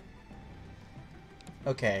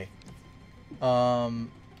 Okay.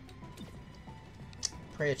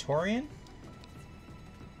 Praetorian?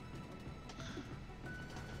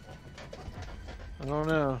 I don't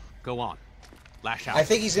know. Go on. Lash out. I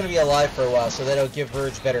think he's going to be alive for a while, so that'll give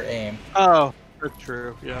Verge better aim. Oh, that's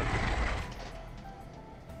true, yeah.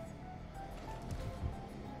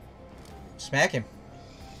 Smack him.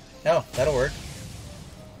 Oh, that'll work.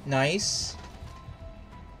 Nice.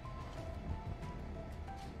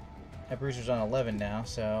 That bruiser's on 11 now,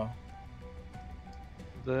 so...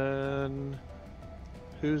 Then...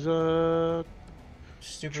 Who's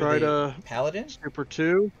Stupor try to... Paladin? Stupor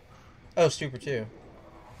 2? Oh, Stupor 2.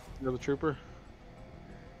 The other trooper?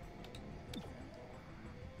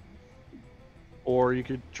 Or you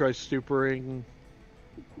could try stuporing...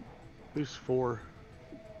 Who's 4?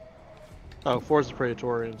 Oh, 4's the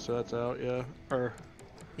Praetorian, so that's out, yeah. Or...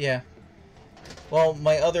 Yeah. Well,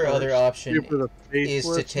 my other option is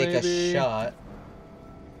to take maybe? a shot.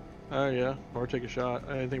 Oh yeah, or take a shot.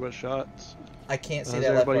 I didn't think about shots. I can't see Is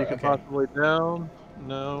that left everybody bar. you can Okay. possibly down?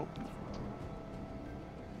 No.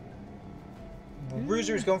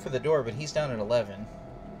 Bruiser's going for the door, but he's down at 11.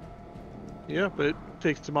 Yeah, but it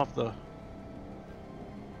takes him off the...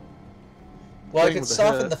 Well, I thing could with the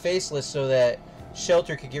soften head. the faceless so that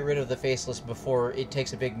Shelter could get rid of the Faceless before it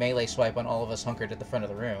takes a big melee swipe on all of us hunkered at the front of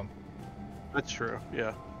the room. That's true.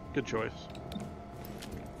 Yeah, good choice.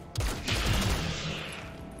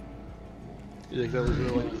 You think that was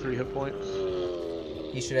like 3 hit points?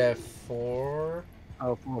 He should have 4.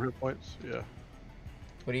 Oh, 4 hit points. Yeah.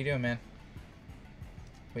 What are you doing, man?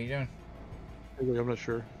 What are you doing? I'm not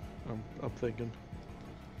sure. I'm thinking.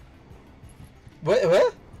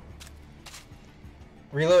 What?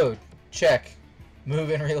 Reload. Check.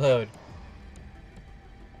 Move and reload.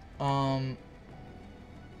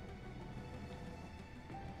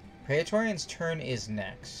 Praetorian's turn is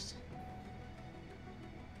next.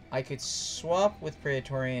 I could swap with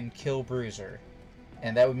Praetorian, kill Bruiser,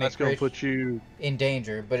 and that would make That's gonna put you in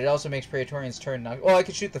danger. But it also makes Praetorian's turn not. Oh, I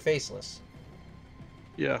could shoot the Faceless.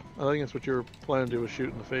 Yeah, I think that's what you were planning to do, was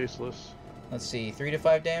shooting the Faceless. Let's see, 3 to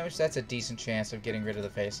 5 damage. That's a decent chance of getting rid of the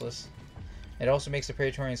Faceless. It also makes the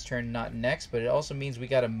Praetorian's turn not next, but it also means we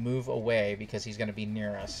gotta move away because he's gonna be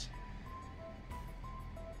near us.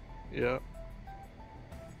 Yeah.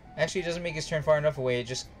 Actually, it doesn't make his turn far enough away. It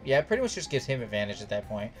just, yeah, it pretty much just gives him advantage at that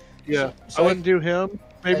point. Yeah, So I wouldn't do him.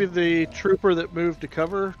 Maybe the trooper that moved to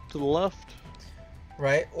cover to the left.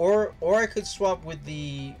 Right, or I could swap with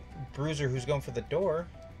the Bruiser who's going for the door.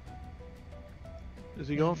 Is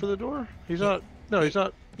he going for the door? He's not. No, he's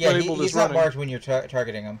not. Yeah, he's not marked when you're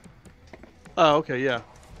targeting him. Oh, okay, yeah.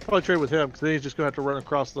 Probably trade with him because then he's just gonna have to run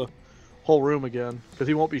across the whole room again because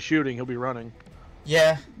he won't be shooting; he'll be running.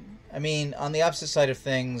 Yeah, I mean, on the opposite side of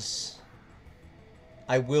things,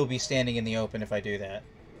 I will be standing in the open if I do that.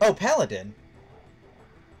 Oh, Paladin.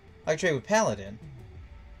 I can trade with Paladin.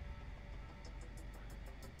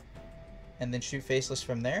 And then shoot Faceless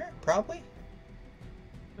from there, probably?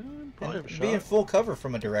 Probably have a shot. Be in full cover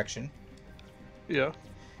from a direction. Yeah.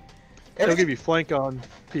 It'll give you flank on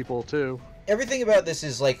people, too. Everything about this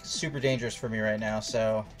is, like, super dangerous for me right now,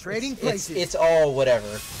 so... Trading places. It's all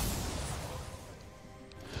whatever.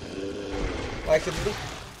 I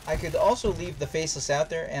could also leave the Faceless out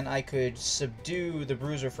there, and I could subdue the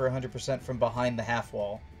Bruiser for 100% from behind the half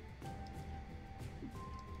wall.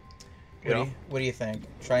 What do you think?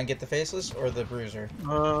 Try and get the Faceless or the Bruiser?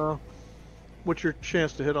 What's your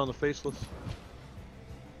chance to hit on the Faceless?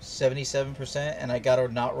 77%, and I gotta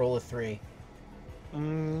not roll a 3.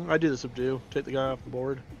 I do the subdue. Take the guy off the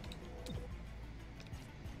board.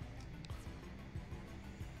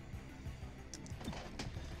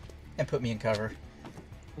 And put me in cover.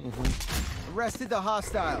 Arrested the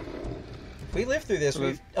hostile. If we live through this,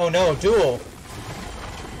 oh no, duel!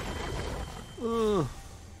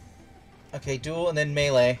 Okay, duel and then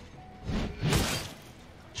melee.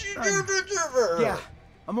 Yeah,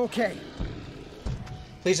 I'm okay.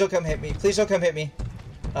 Please don't come hit me. Please don't come hit me.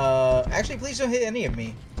 Actually, please don't hit any of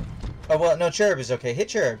me. Oh, well, no, Cherub is okay. Hit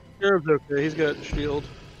Cherub. Cherub's okay. He's got shield.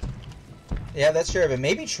 Yeah, that's Cherub. And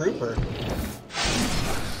maybe Trooper.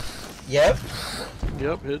 Yep.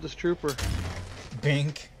 Yep, hit this Trooper.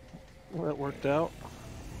 Bink. Well, that worked out.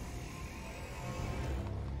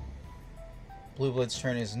 Blue Blood's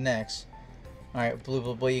turn is next. Alright, Blue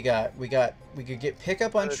Blood, what you got? We could get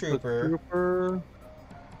pickup on Trooper. Trooper.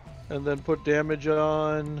 And then put damage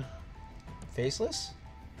on... Faceless?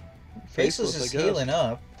 Faceless is healing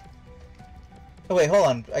up. Oh, wait, hold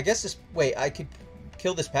on. I guess this... Wait, I could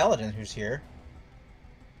kill this Paladin who's here.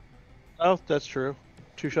 Oh, that's true.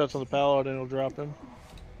 2 shots on the Paladin, it'll drop him.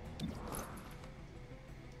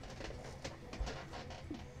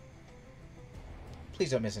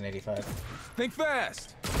 Please don't miss an 85. Think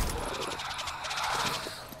fast!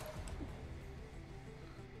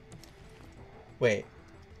 Wait.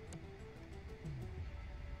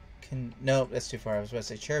 No, that's too far. I was about to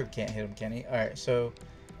say Cherub can't hit him, can he? Alright, so...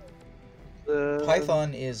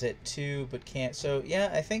 Python is at 2, but can't... So,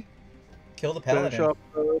 yeah, I think... Kill the Paladin. Finish off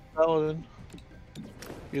the Paladin.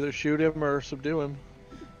 Either shoot him or subdue him.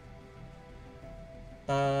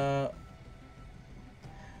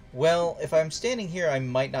 Well, if I'm standing here, I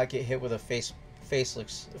might not get hit with a faceless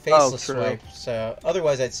swipe. So,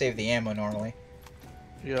 otherwise I'd save the ammo normally.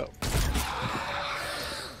 Yep.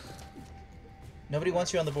 Nobody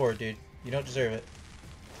wants you on the board, dude. You don't deserve it.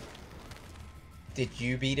 Did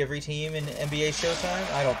you beat every team in NBA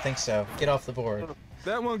Showtime? I don't think so. Get off the board.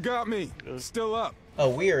 That one got me. Still up. Oh,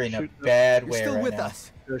 we are in a bad way still right with now.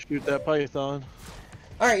 us. Gotta shoot that Python.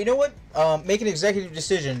 Alright, you know what? Make an executive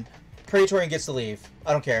decision. Praetorian gets to leave.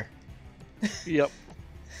 I don't care. Yep.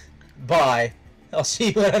 Bye. I'll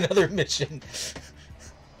see you at another mission.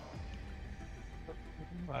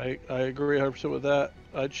 I agree 100% with that.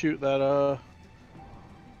 I'd shoot that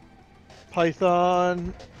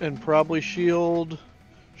Python and probably shield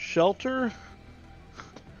Shelter.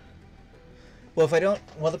 Well, if I don't...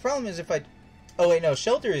 Well, the problem is if I... Oh, wait, no.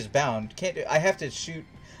 Shelter is bound. Can't do... I have to shoot...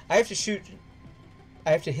 I have to shoot... I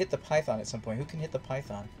have to hit the python at some point. Who can hit the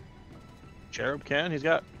python? Cherub can. He's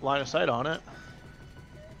got line of sight on it.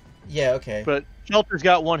 Yeah, okay. But Shelter's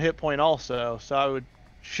got 1 hit point also, so I would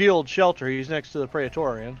shield Shelter. He's next to the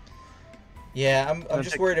Praetorian. Yeah, I'm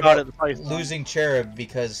just worried about losing Cherub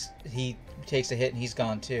because he takes a hit and he's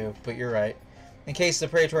gone too. But you're right. In case the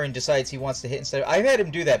Praetorian decides he wants to hit instead of... I've had him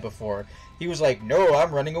do that before. He was like, no,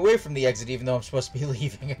 I'm running away from the exit even though I'm supposed to be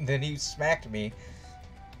leaving. And then he smacked me.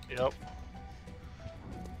 Yep.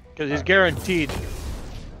 Because he's guaranteed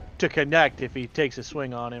to connect if he takes a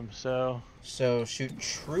swing on him, so... So, shoot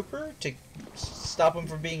Trooper to stop him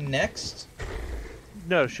from being next?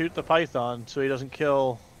 No, shoot the Python so he doesn't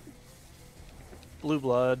kill Blue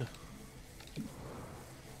Blood.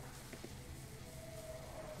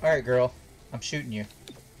 Alright, girl. I'm shooting you.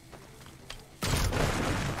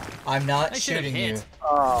 I'm not shooting you.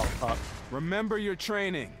 Oh, fuck. Remember your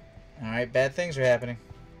training. Alright, bad things are happening.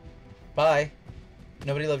 Bye.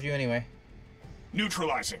 Nobody loved you anyway.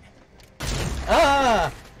 Neutralizing.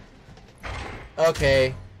 Ah!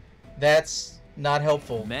 Okay. That's not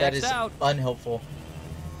helpful. Maxed that is out. Unhelpful.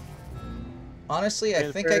 Honestly,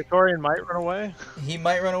 I think Praetorian might run away. He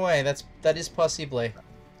might run away. That is possible.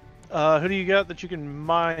 Who do you got that you can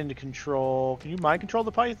mind control? Can you mind control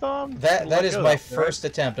the Python? That is my first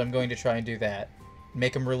attempt. I'm going to try and do that.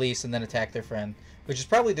 Make them release and then attack their friend. Which is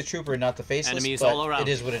probably the Trooper, not the Faceless, Enemies but all around. it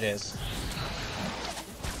is what it is.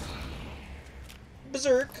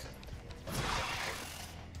 Berserk.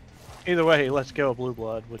 Either way, let's go Blue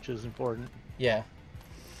Blood, which is important. Yeah.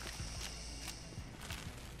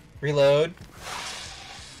 That Reload.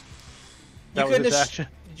 was his action.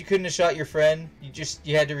 You couldn't have shot your friend.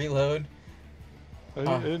 You had to reload.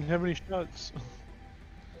 I didn't have any shots.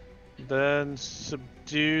 Then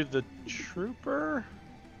subdue the Trooper?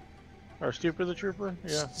 Or Stupor the Trooper?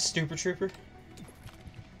 Yeah. Stupor Trooper?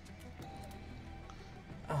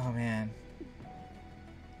 Oh, man.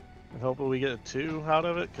 I'm hoping we get a 2 out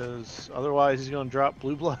of it, because otherwise he's going to drop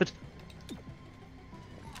Blue Blood.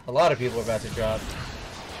 A lot of people are about to drop.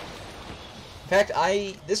 In fact,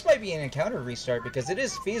 this might be an encounter restart, because it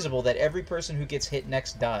is feasible that every person who gets hit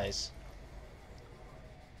next dies.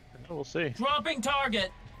 We'll see. Dropping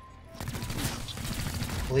target.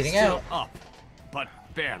 Bleeding Still out. Up, but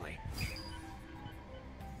barely.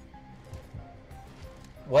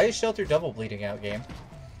 Why is Shelter double bleeding out, game?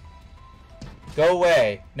 Go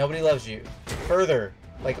away. Nobody loves you. Further.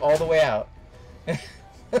 Like, all the way out.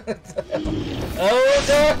 Oh,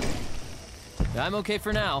 Duck! I'm okay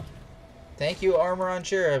for now. Thank you, Armor on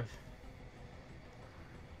Cherub.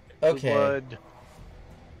 Okay. Blood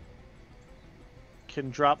can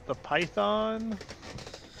drop the Python.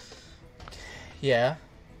 Yeah.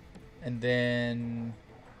 And then...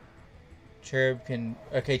 Cherub can...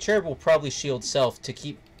 Okay, Cherub will probably shield self to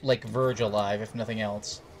keep, like, Verge alive, if nothing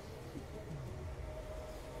else.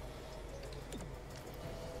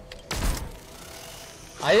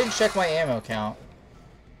 I didn't check my ammo count.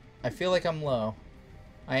 I feel like I'm low.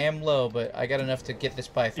 I am low, but I got enough to get this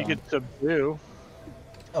Python. You could subdue.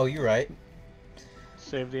 Oh, you're right.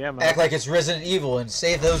 Save the ammo. Act like it's Resident Evil and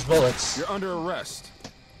save those bullets. You're under arrest.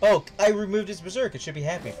 Oh, I removed his Berserk. It should be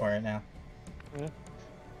happy for it now. Yeah.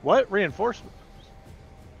 What? Reinforcement?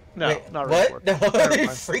 No, Wait, not what? reinforcement. No, you're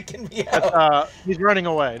freaking me out. He's running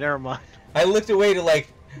away. Never mind. I looked away to like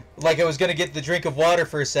I was gonna get the drink of water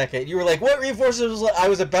for a second. You were like, "What reinforcements?" I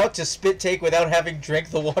was about to spit take without having drank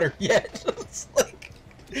the water yet. It's like...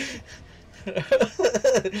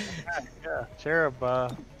 Yeah, Cherub,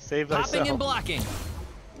 save thyself. Popping and blocking.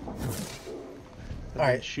 All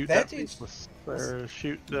right, shoot that that faceless, or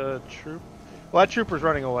shoot the troop. Well, that trooper's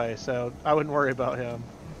running away, so I wouldn't worry about him.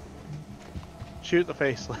 Shoot the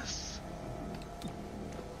faceless.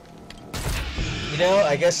 You know,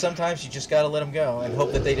 I guess sometimes you just gotta let them go and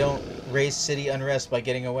hope that they don't raise city unrest by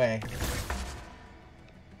getting away.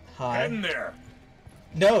 Hi. In there.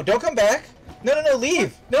 No, don't come back. No,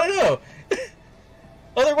 leave. No.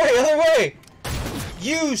 Other way.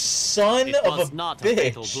 You son of a not a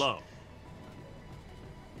fatal bitch. blow.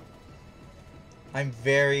 I'm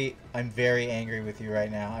very angry with you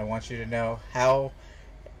right now. I want you to know how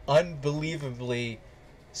unbelievably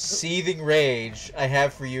seething rage I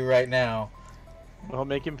have for you right now. Well,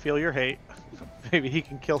 make him feel your hate. Maybe he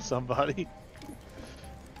can kill somebody.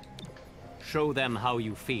 Show them how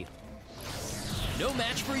you feel. No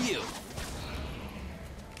match for you.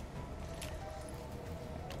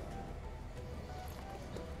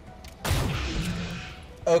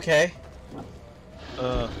 Okay.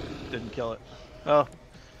 Didn't kill it. Oh,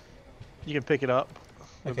 you can pick it up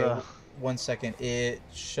with Okay. 1 second.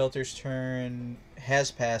 Shelter's turn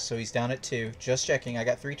has passed, so he's down at 2. Just checking. I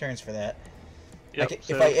got 3 turns for that. Yep,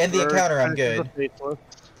 If I end the encounter, I'm good.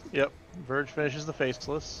 Yep, Verge finishes the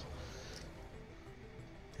faceless.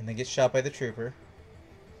 And then gets shot by the trooper.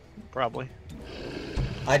 Probably.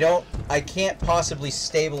 I can't possibly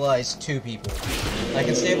stabilize 2 people. I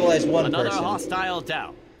can stabilize 1 person. Another hostile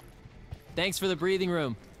down. Thanks for the breathing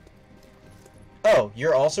room. Oh,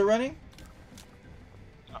 you're also running?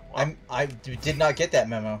 I did not get that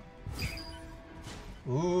memo.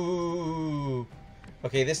 Ooh.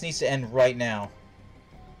 Okay, this needs to end right now.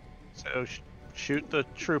 So shoot the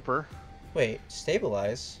trooper. Wait,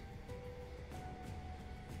 stabilize?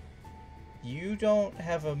 You don't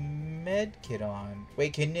have a med kit on.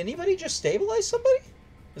 Wait, can anybody just stabilize somebody?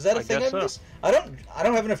 Is that a thing I've missed? I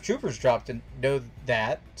don't have enough troopers dropped to know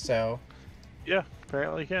that, so. Yeah,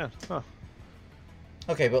 apparently you can. Huh.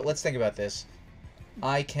 Okay, but let's think about this.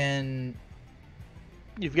 I can...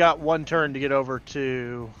 You've got 1 turn to get over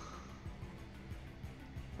to...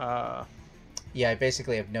 Yeah, I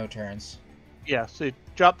basically have no turns. Yeah, so you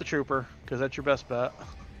drop the trooper, because that's your best bet.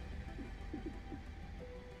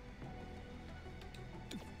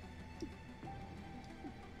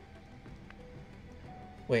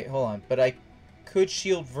 Wait, hold on. But I could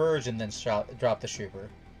shield Verge and then drop the trooper.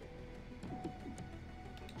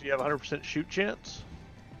 Do you have a 100% shoot chance?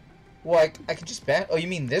 Well, I could just bat... Oh, you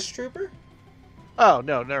mean this trooper? Oh,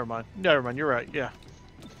 no, never mind. Never mind, you're right, yeah.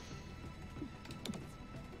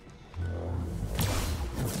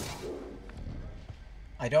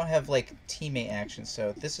 I don't have, like, teammate action,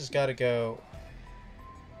 so this has got to go...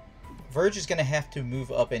 Verge is going to have to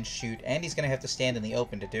move up and shoot, and he's going to have to stand in the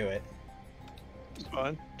open to do it. It's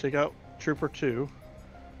fine. Take out Trooper 2.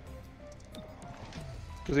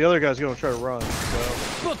 Because the other guy's going to try to run,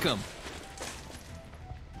 so... Book him!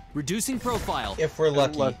 Reducing profile. If we're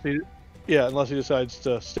lucky. Unless he decides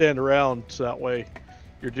to stand around, so that way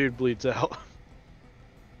your dude bleeds out.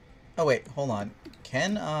 Oh, wait, hold on.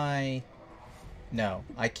 Can I... No,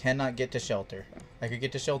 I cannot get to shelter. I could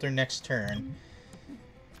get to shelter next turn.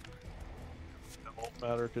 It won't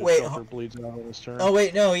matter because shelter bleeds out on his turn. Oh,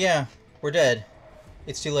 wait, no, yeah. We're dead.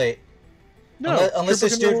 It's too late. No, unless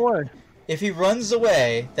this dude... If he runs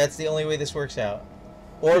away, that's the only way this works out.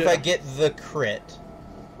 Or if I get the crit.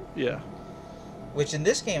 Yeah. Which in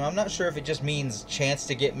this game, I'm not sure if it just means chance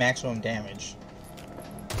to get maximum damage.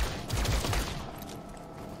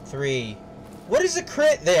 3. What is a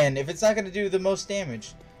crit then, if it's not going to do the most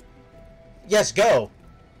damage? Yes, go!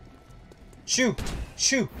 Shoo!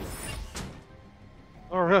 Shoo!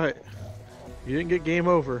 Alright. You didn't get game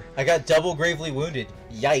over. I got double gravely wounded.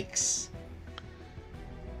 Yikes.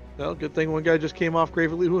 Well, good thing one guy just came off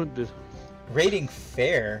gravely wounded. Rating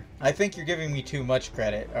fair? I think you're giving me too much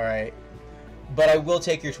credit, alright. But I will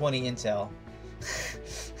take your 20 intel.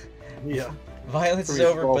 Yeah. Violence is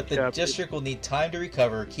over, but the district will need time to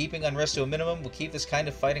recover. Keeping unrest to a minimum will keep this kind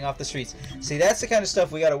of fighting off the streets. See, that's the kind of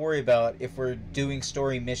stuff we gotta worry about if we're doing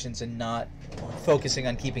story missions and not focusing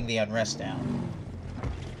on keeping the unrest down.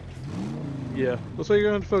 Yeah, looks like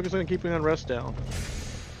you're going to focus on keeping unrest down.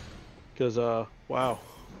 Because, wow.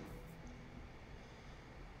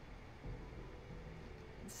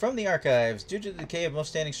 From the archives, due to the decay of most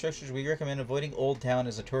standing structures, we recommend avoiding Old Town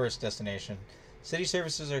as a tourist destination. City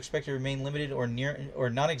services are expected to remain limited or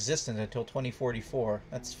non-existent until 2044.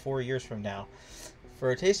 That's 4 years from now.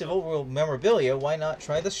 For a taste of overworld memorabilia, why not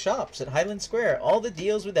try the shops at Highland Square? All the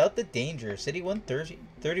deals without the danger. City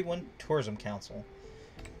 131 Tourism Council.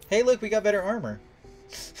 Hey, look, we got better armor.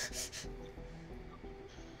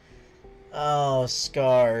 Oh,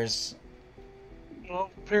 scars.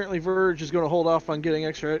 Well, apparently Verge is going to hold off on getting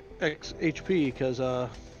extra HP because,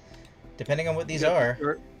 depending on what these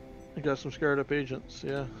are. I got some scarred up agents,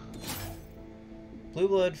 yeah. Blue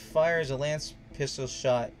Blood fires a lance pistol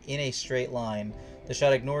shot in a straight line. The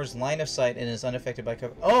shot ignores line of sight and is unaffected by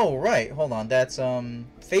cover. Oh, right. Hold on. That's,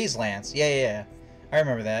 Phase Lance. Yeah. I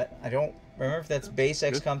remember that. I don't remember if that's base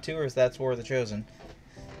XCOM 2 or if that's War of the Chosen.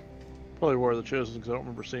 Probably War of the Chosen because I don't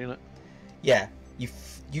remember seeing it. Yeah. You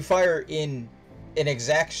fire in an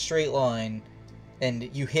exact straight line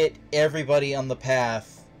and you hit everybody on the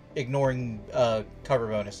path, ignoring cover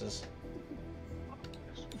bonuses.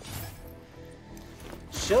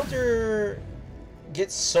 Shelter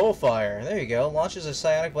gets soul fire. There you go. Launches a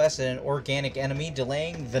psionic blast at an organic enemy,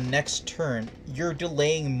 delaying the next turn. You're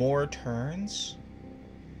delaying more turns?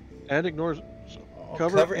 And ignores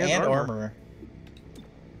cover and armor.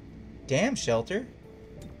 Damn, Shelter.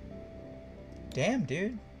 Damn,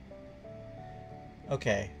 dude.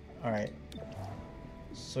 Okay. Alright.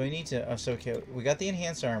 So we need to... so, okay, we got the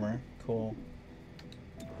enhanced armor. Cool.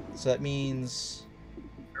 So that means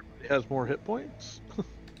It has more hit points.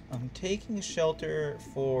 I'm taking a shelter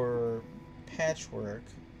for patchwork.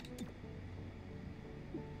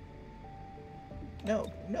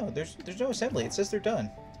 No, there's no assembly. It says they're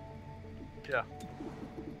done. Yeah.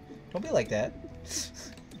 Don't be like that.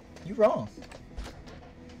 You wrong.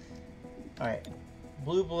 Alright.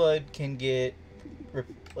 Blue Blood can get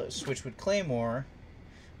switch with Claymore,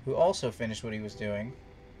 who also finished what he was doing.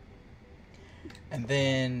 And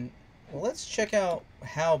then, well, let's check out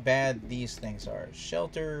how bad these things are.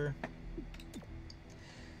 Shelter.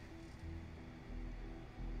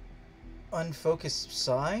 Unfocused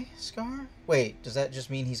Psi Scar? Wait, does that just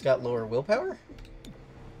mean he's got lower willpower?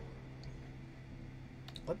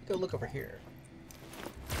 Let me go look over here.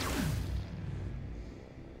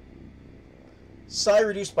 Psi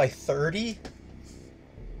reduced by 30?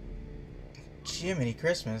 Jiminy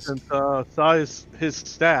Christmas. And size his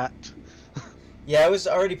stat. Yeah, I was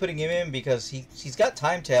already putting him in because he's got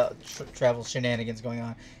time travel shenanigans going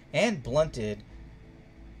on. And blunted.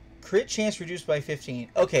 Crit chance reduced by 15.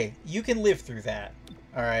 Okay, you can live through that.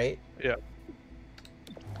 Alright? Yeah.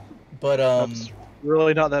 But, That's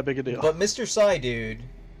really not that big a deal. But Mr. Psy, dude.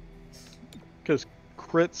 Because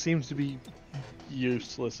crit seems to be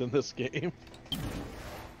useless in this game.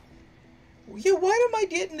 Yeah, why am I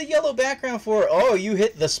getting the yellow background for? Oh, you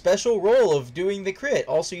hit the special roll of doing the crit.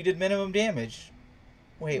 Also, you did minimum damage.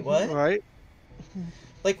 Wait, what? Right.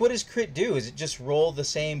 Like, what does crit do? Is it just roll the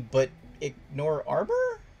same but ignore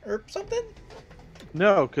armor? Or something?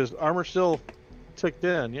 No, because armor still ticked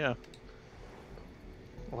in, yeah.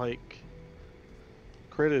 Like,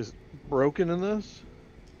 crit is broken in this?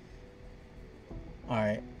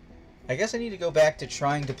 Alright. I guess I need to go back to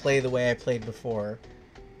trying to play the way I played before.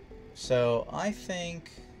 So, I think...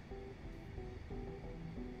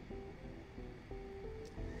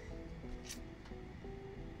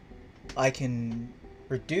 I can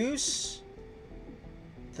reduce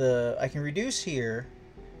here.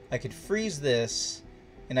 I could freeze this,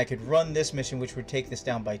 and I could run this mission, which would take this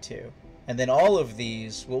down by 2. And then all of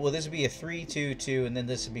these, well, this would be a 3, 2, 2, and then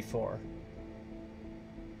this would be 4.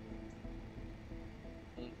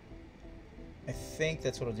 I think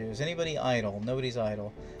that's what I'll do. Is anybody idle? Nobody's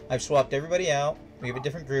idle. I've swapped everybody out. We have a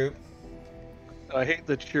different group. I hate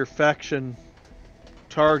that your faction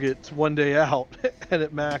targets one day out, and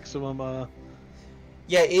at maximum,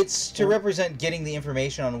 Yeah, it's to represent getting the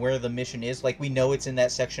information on where the mission is. Like, we know it's in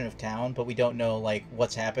that section of town, but we don't know, like,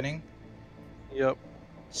 what's happening. Yep.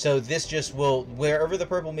 So this just will, wherever the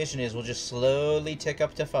purple mission is, will just slowly tick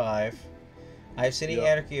up to 5. I have City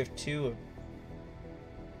Anarchy of 2.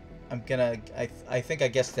 I'm gonna, I think I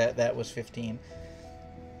guessed that was 15.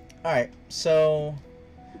 Alright, so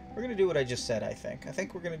we're gonna do what I just said, I think. I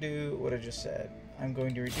think we're gonna do what I just said. I'm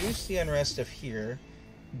going to reduce the unrest of here.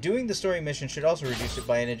 Doing the story mission should also reduce it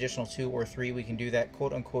by an additional 2 or 3. We can do that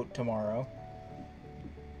quote-unquote tomorrow.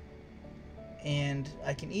 And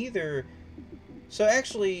I can either... So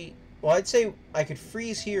actually, well, I'd say I could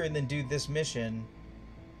freeze here and then do this mission.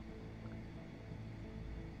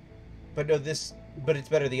 But no, but it's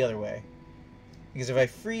better the other way. Because if I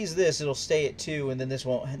freeze this, it'll stay at 2 and then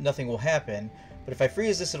nothing will happen. But if I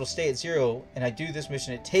freeze this, it'll stay at 0, and I do this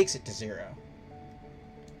mission, it takes it to 0.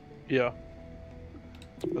 Yeah.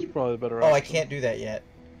 That's probably the better option. Oh, I can't do that yet.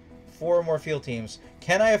 4 more field teams.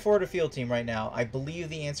 Can I afford a field team right now? I believe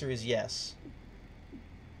the answer is yes.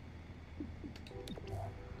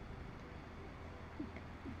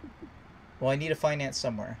 Well, I need a finance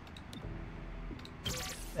somewhere.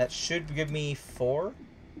 That should give me 4.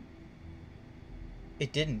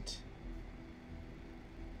 It didn't.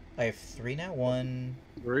 I have 3 now. 1,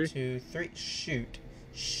 2, 3. Shoot.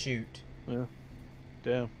 Yeah.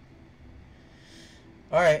 Damn.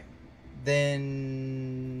 Alright.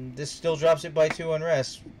 Then this still drops it by 2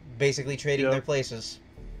 unrest. Basically trading their places.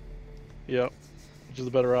 Yep. Which is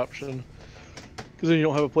the better option. Because then you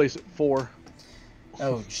don't have a place at 4.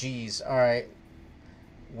 Oh, jeez. Alright.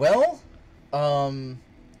 Well,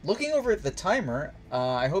 looking over at the timer,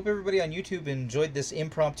 I hope everybody on YouTube enjoyed this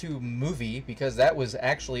impromptu movie, because that was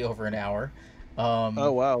actually over an hour.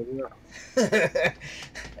 Oh, wow.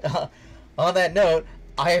 Yeah. On that note,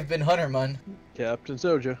 I have been Hunterman. Captain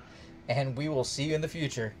Soja. And we will see you in the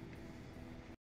future.